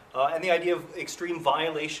 And the idea of extreme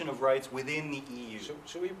violation of rights within the EU.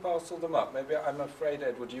 Should we parcel them up? Maybe, I'm afraid,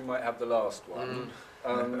 Edward, you might have the last one.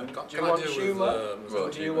 Do you want humour? Or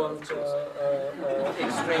do you want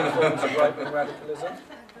extreme forms of right-wing radicalism?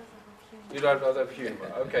 You'd rather have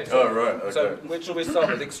humour. Okay. So, okay. So which will we start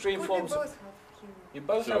with? Extreme forms. You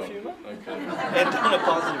both have humour? Okay. And on a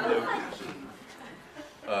positive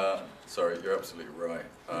note. Sorry, you're absolutely right.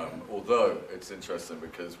 Although it's interesting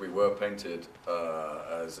because we were painted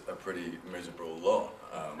as a pretty miserable lot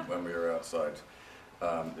when we were outside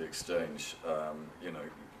the exchange.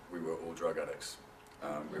 We were all drug addicts.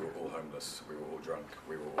 We were all homeless. We were all drunk.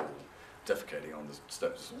 We were all defecating on the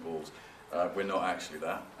steps of walls. We're not actually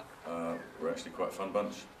that. We're actually quite a fun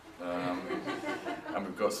bunch. And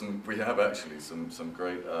we have actually some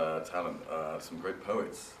great talent, some great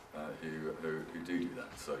poets who do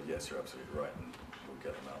that. So yes, you're absolutely right, and we'll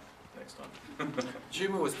get them out next time.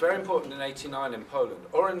 Humour was very important in '89 in Poland.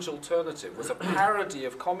 Orange Alternative was a parody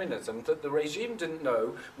of communism that the regime didn't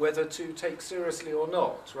know whether to take seriously or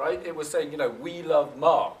not, right? It was saying, we love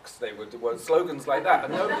Marx. They were slogans like that,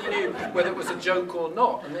 and nobody knew whether it was a joke or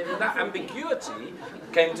not. And in that ambiguity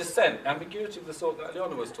came dissent, ambiguity of the sort that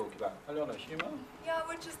Aliona was talking about. Aliona, humour? Yeah, I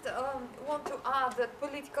would just want to add that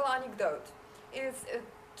political anecdote is a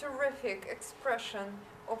terrific expression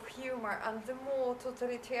of humor, and the more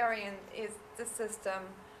totalitarian is the system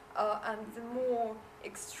and the more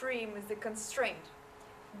extreme is the constraint,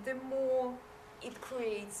 the more it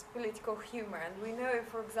creates political humor. And we know,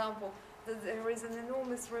 for example, that there is an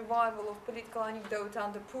enormous revival of political anecdote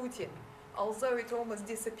under Putin, although it almost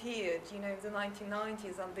disappeared, in the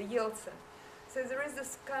 1990s under Yeltsin. So there is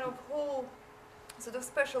this kind of whole sort of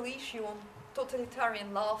special issue on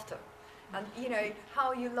totalitarian laughter, and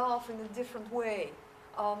how you laugh in a different way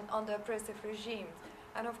under oppressive regimes.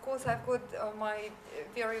 And of course I've got my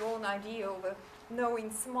very own idea of a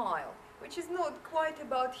knowing smile, which is not quite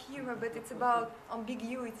about humor, but it's about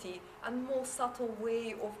ambiguity and more subtle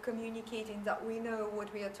way of communicating that we know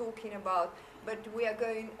what we are talking about, but we are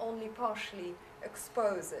going only partially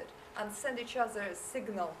expose it and send each other a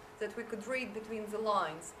signal that we could read between the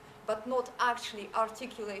lines, but not actually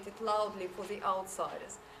articulate it loudly for the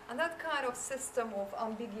outsiders. And that kind of system of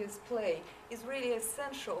ambiguous play is really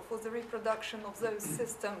essential for the reproduction of those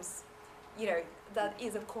systems, that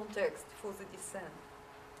is a context for the dissent.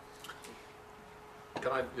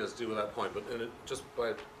 Can I just deal with that point? But just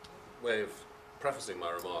by way of prefacing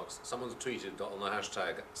my remarks, someone's tweeted on the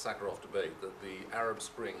hashtag Sakharov debate that the Arab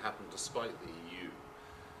Spring happened despite the EU.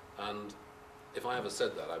 And if I ever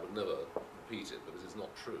said that, I would never repeat it, because it's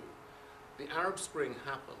not true. The Arab Spring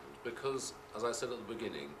happened because, as I said at the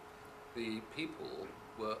beginning, the people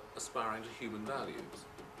were aspiring to human values.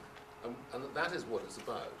 And that is what it's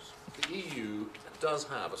about. The EU does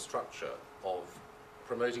have a structure of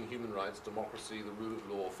promoting human rights, democracy, the rule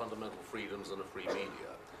of law, fundamental freedoms, and a free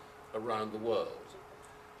media around the world.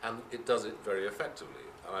 And it does it very effectively,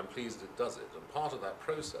 and I'm pleased it does it. And part of that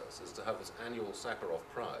process is to have this annual Sakharov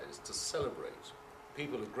Prize to celebrate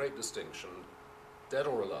people of great distinction, dead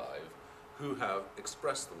or alive, who have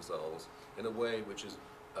expressed themselves in a way which is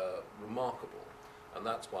remarkable. And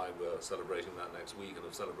that's why we're celebrating that next week and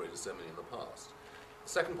have celebrated so many in the past. The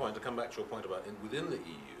second point, to come back to your point about within the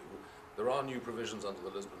EU, there are new provisions under the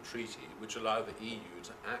Lisbon Treaty which allow the EU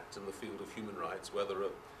to act in the field of human rights, whether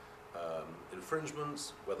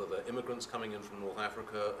infringements, whether they're immigrants coming in from North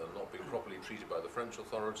Africa and not being properly treated by the French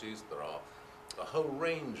authorities. There are a whole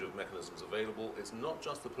range of mechanisms available. It's not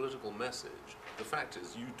just the political message. The fact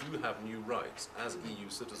is you do have new rights as EU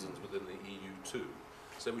citizens within the EU too.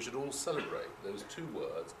 So we should all celebrate those two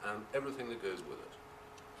words and everything that goes with it.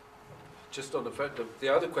 Just on the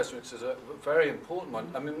other question, which is a very important one,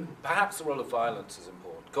 I mean, perhaps the role of violence is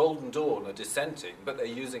important. Golden Dawn are dissenting, but they're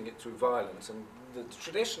using it through violence, and the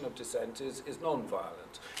tradition of dissent is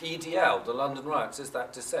non-violent. EDL, the London riots, is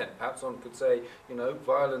that dissent. Perhaps one could say, you know,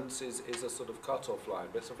 violence is a sort of cut-off line,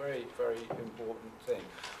 but it's a very, very important thing.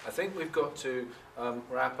 I think we've got to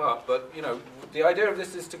wrap up, but, you know, the idea of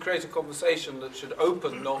this is to create a conversation that should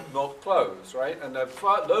open, not close, right? And there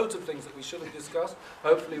are loads of things that we should have discussed.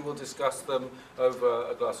 Hopefully we'll discuss them over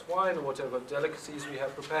a glass of wine or whatever delicacies we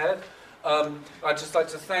have prepared. I'd just like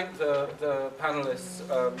to thank the panelists,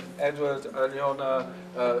 Edward, Aliona,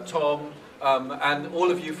 Tom, and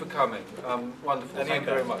all of you for coming. Wonderful. Thank you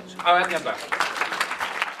very much. Oh, and back.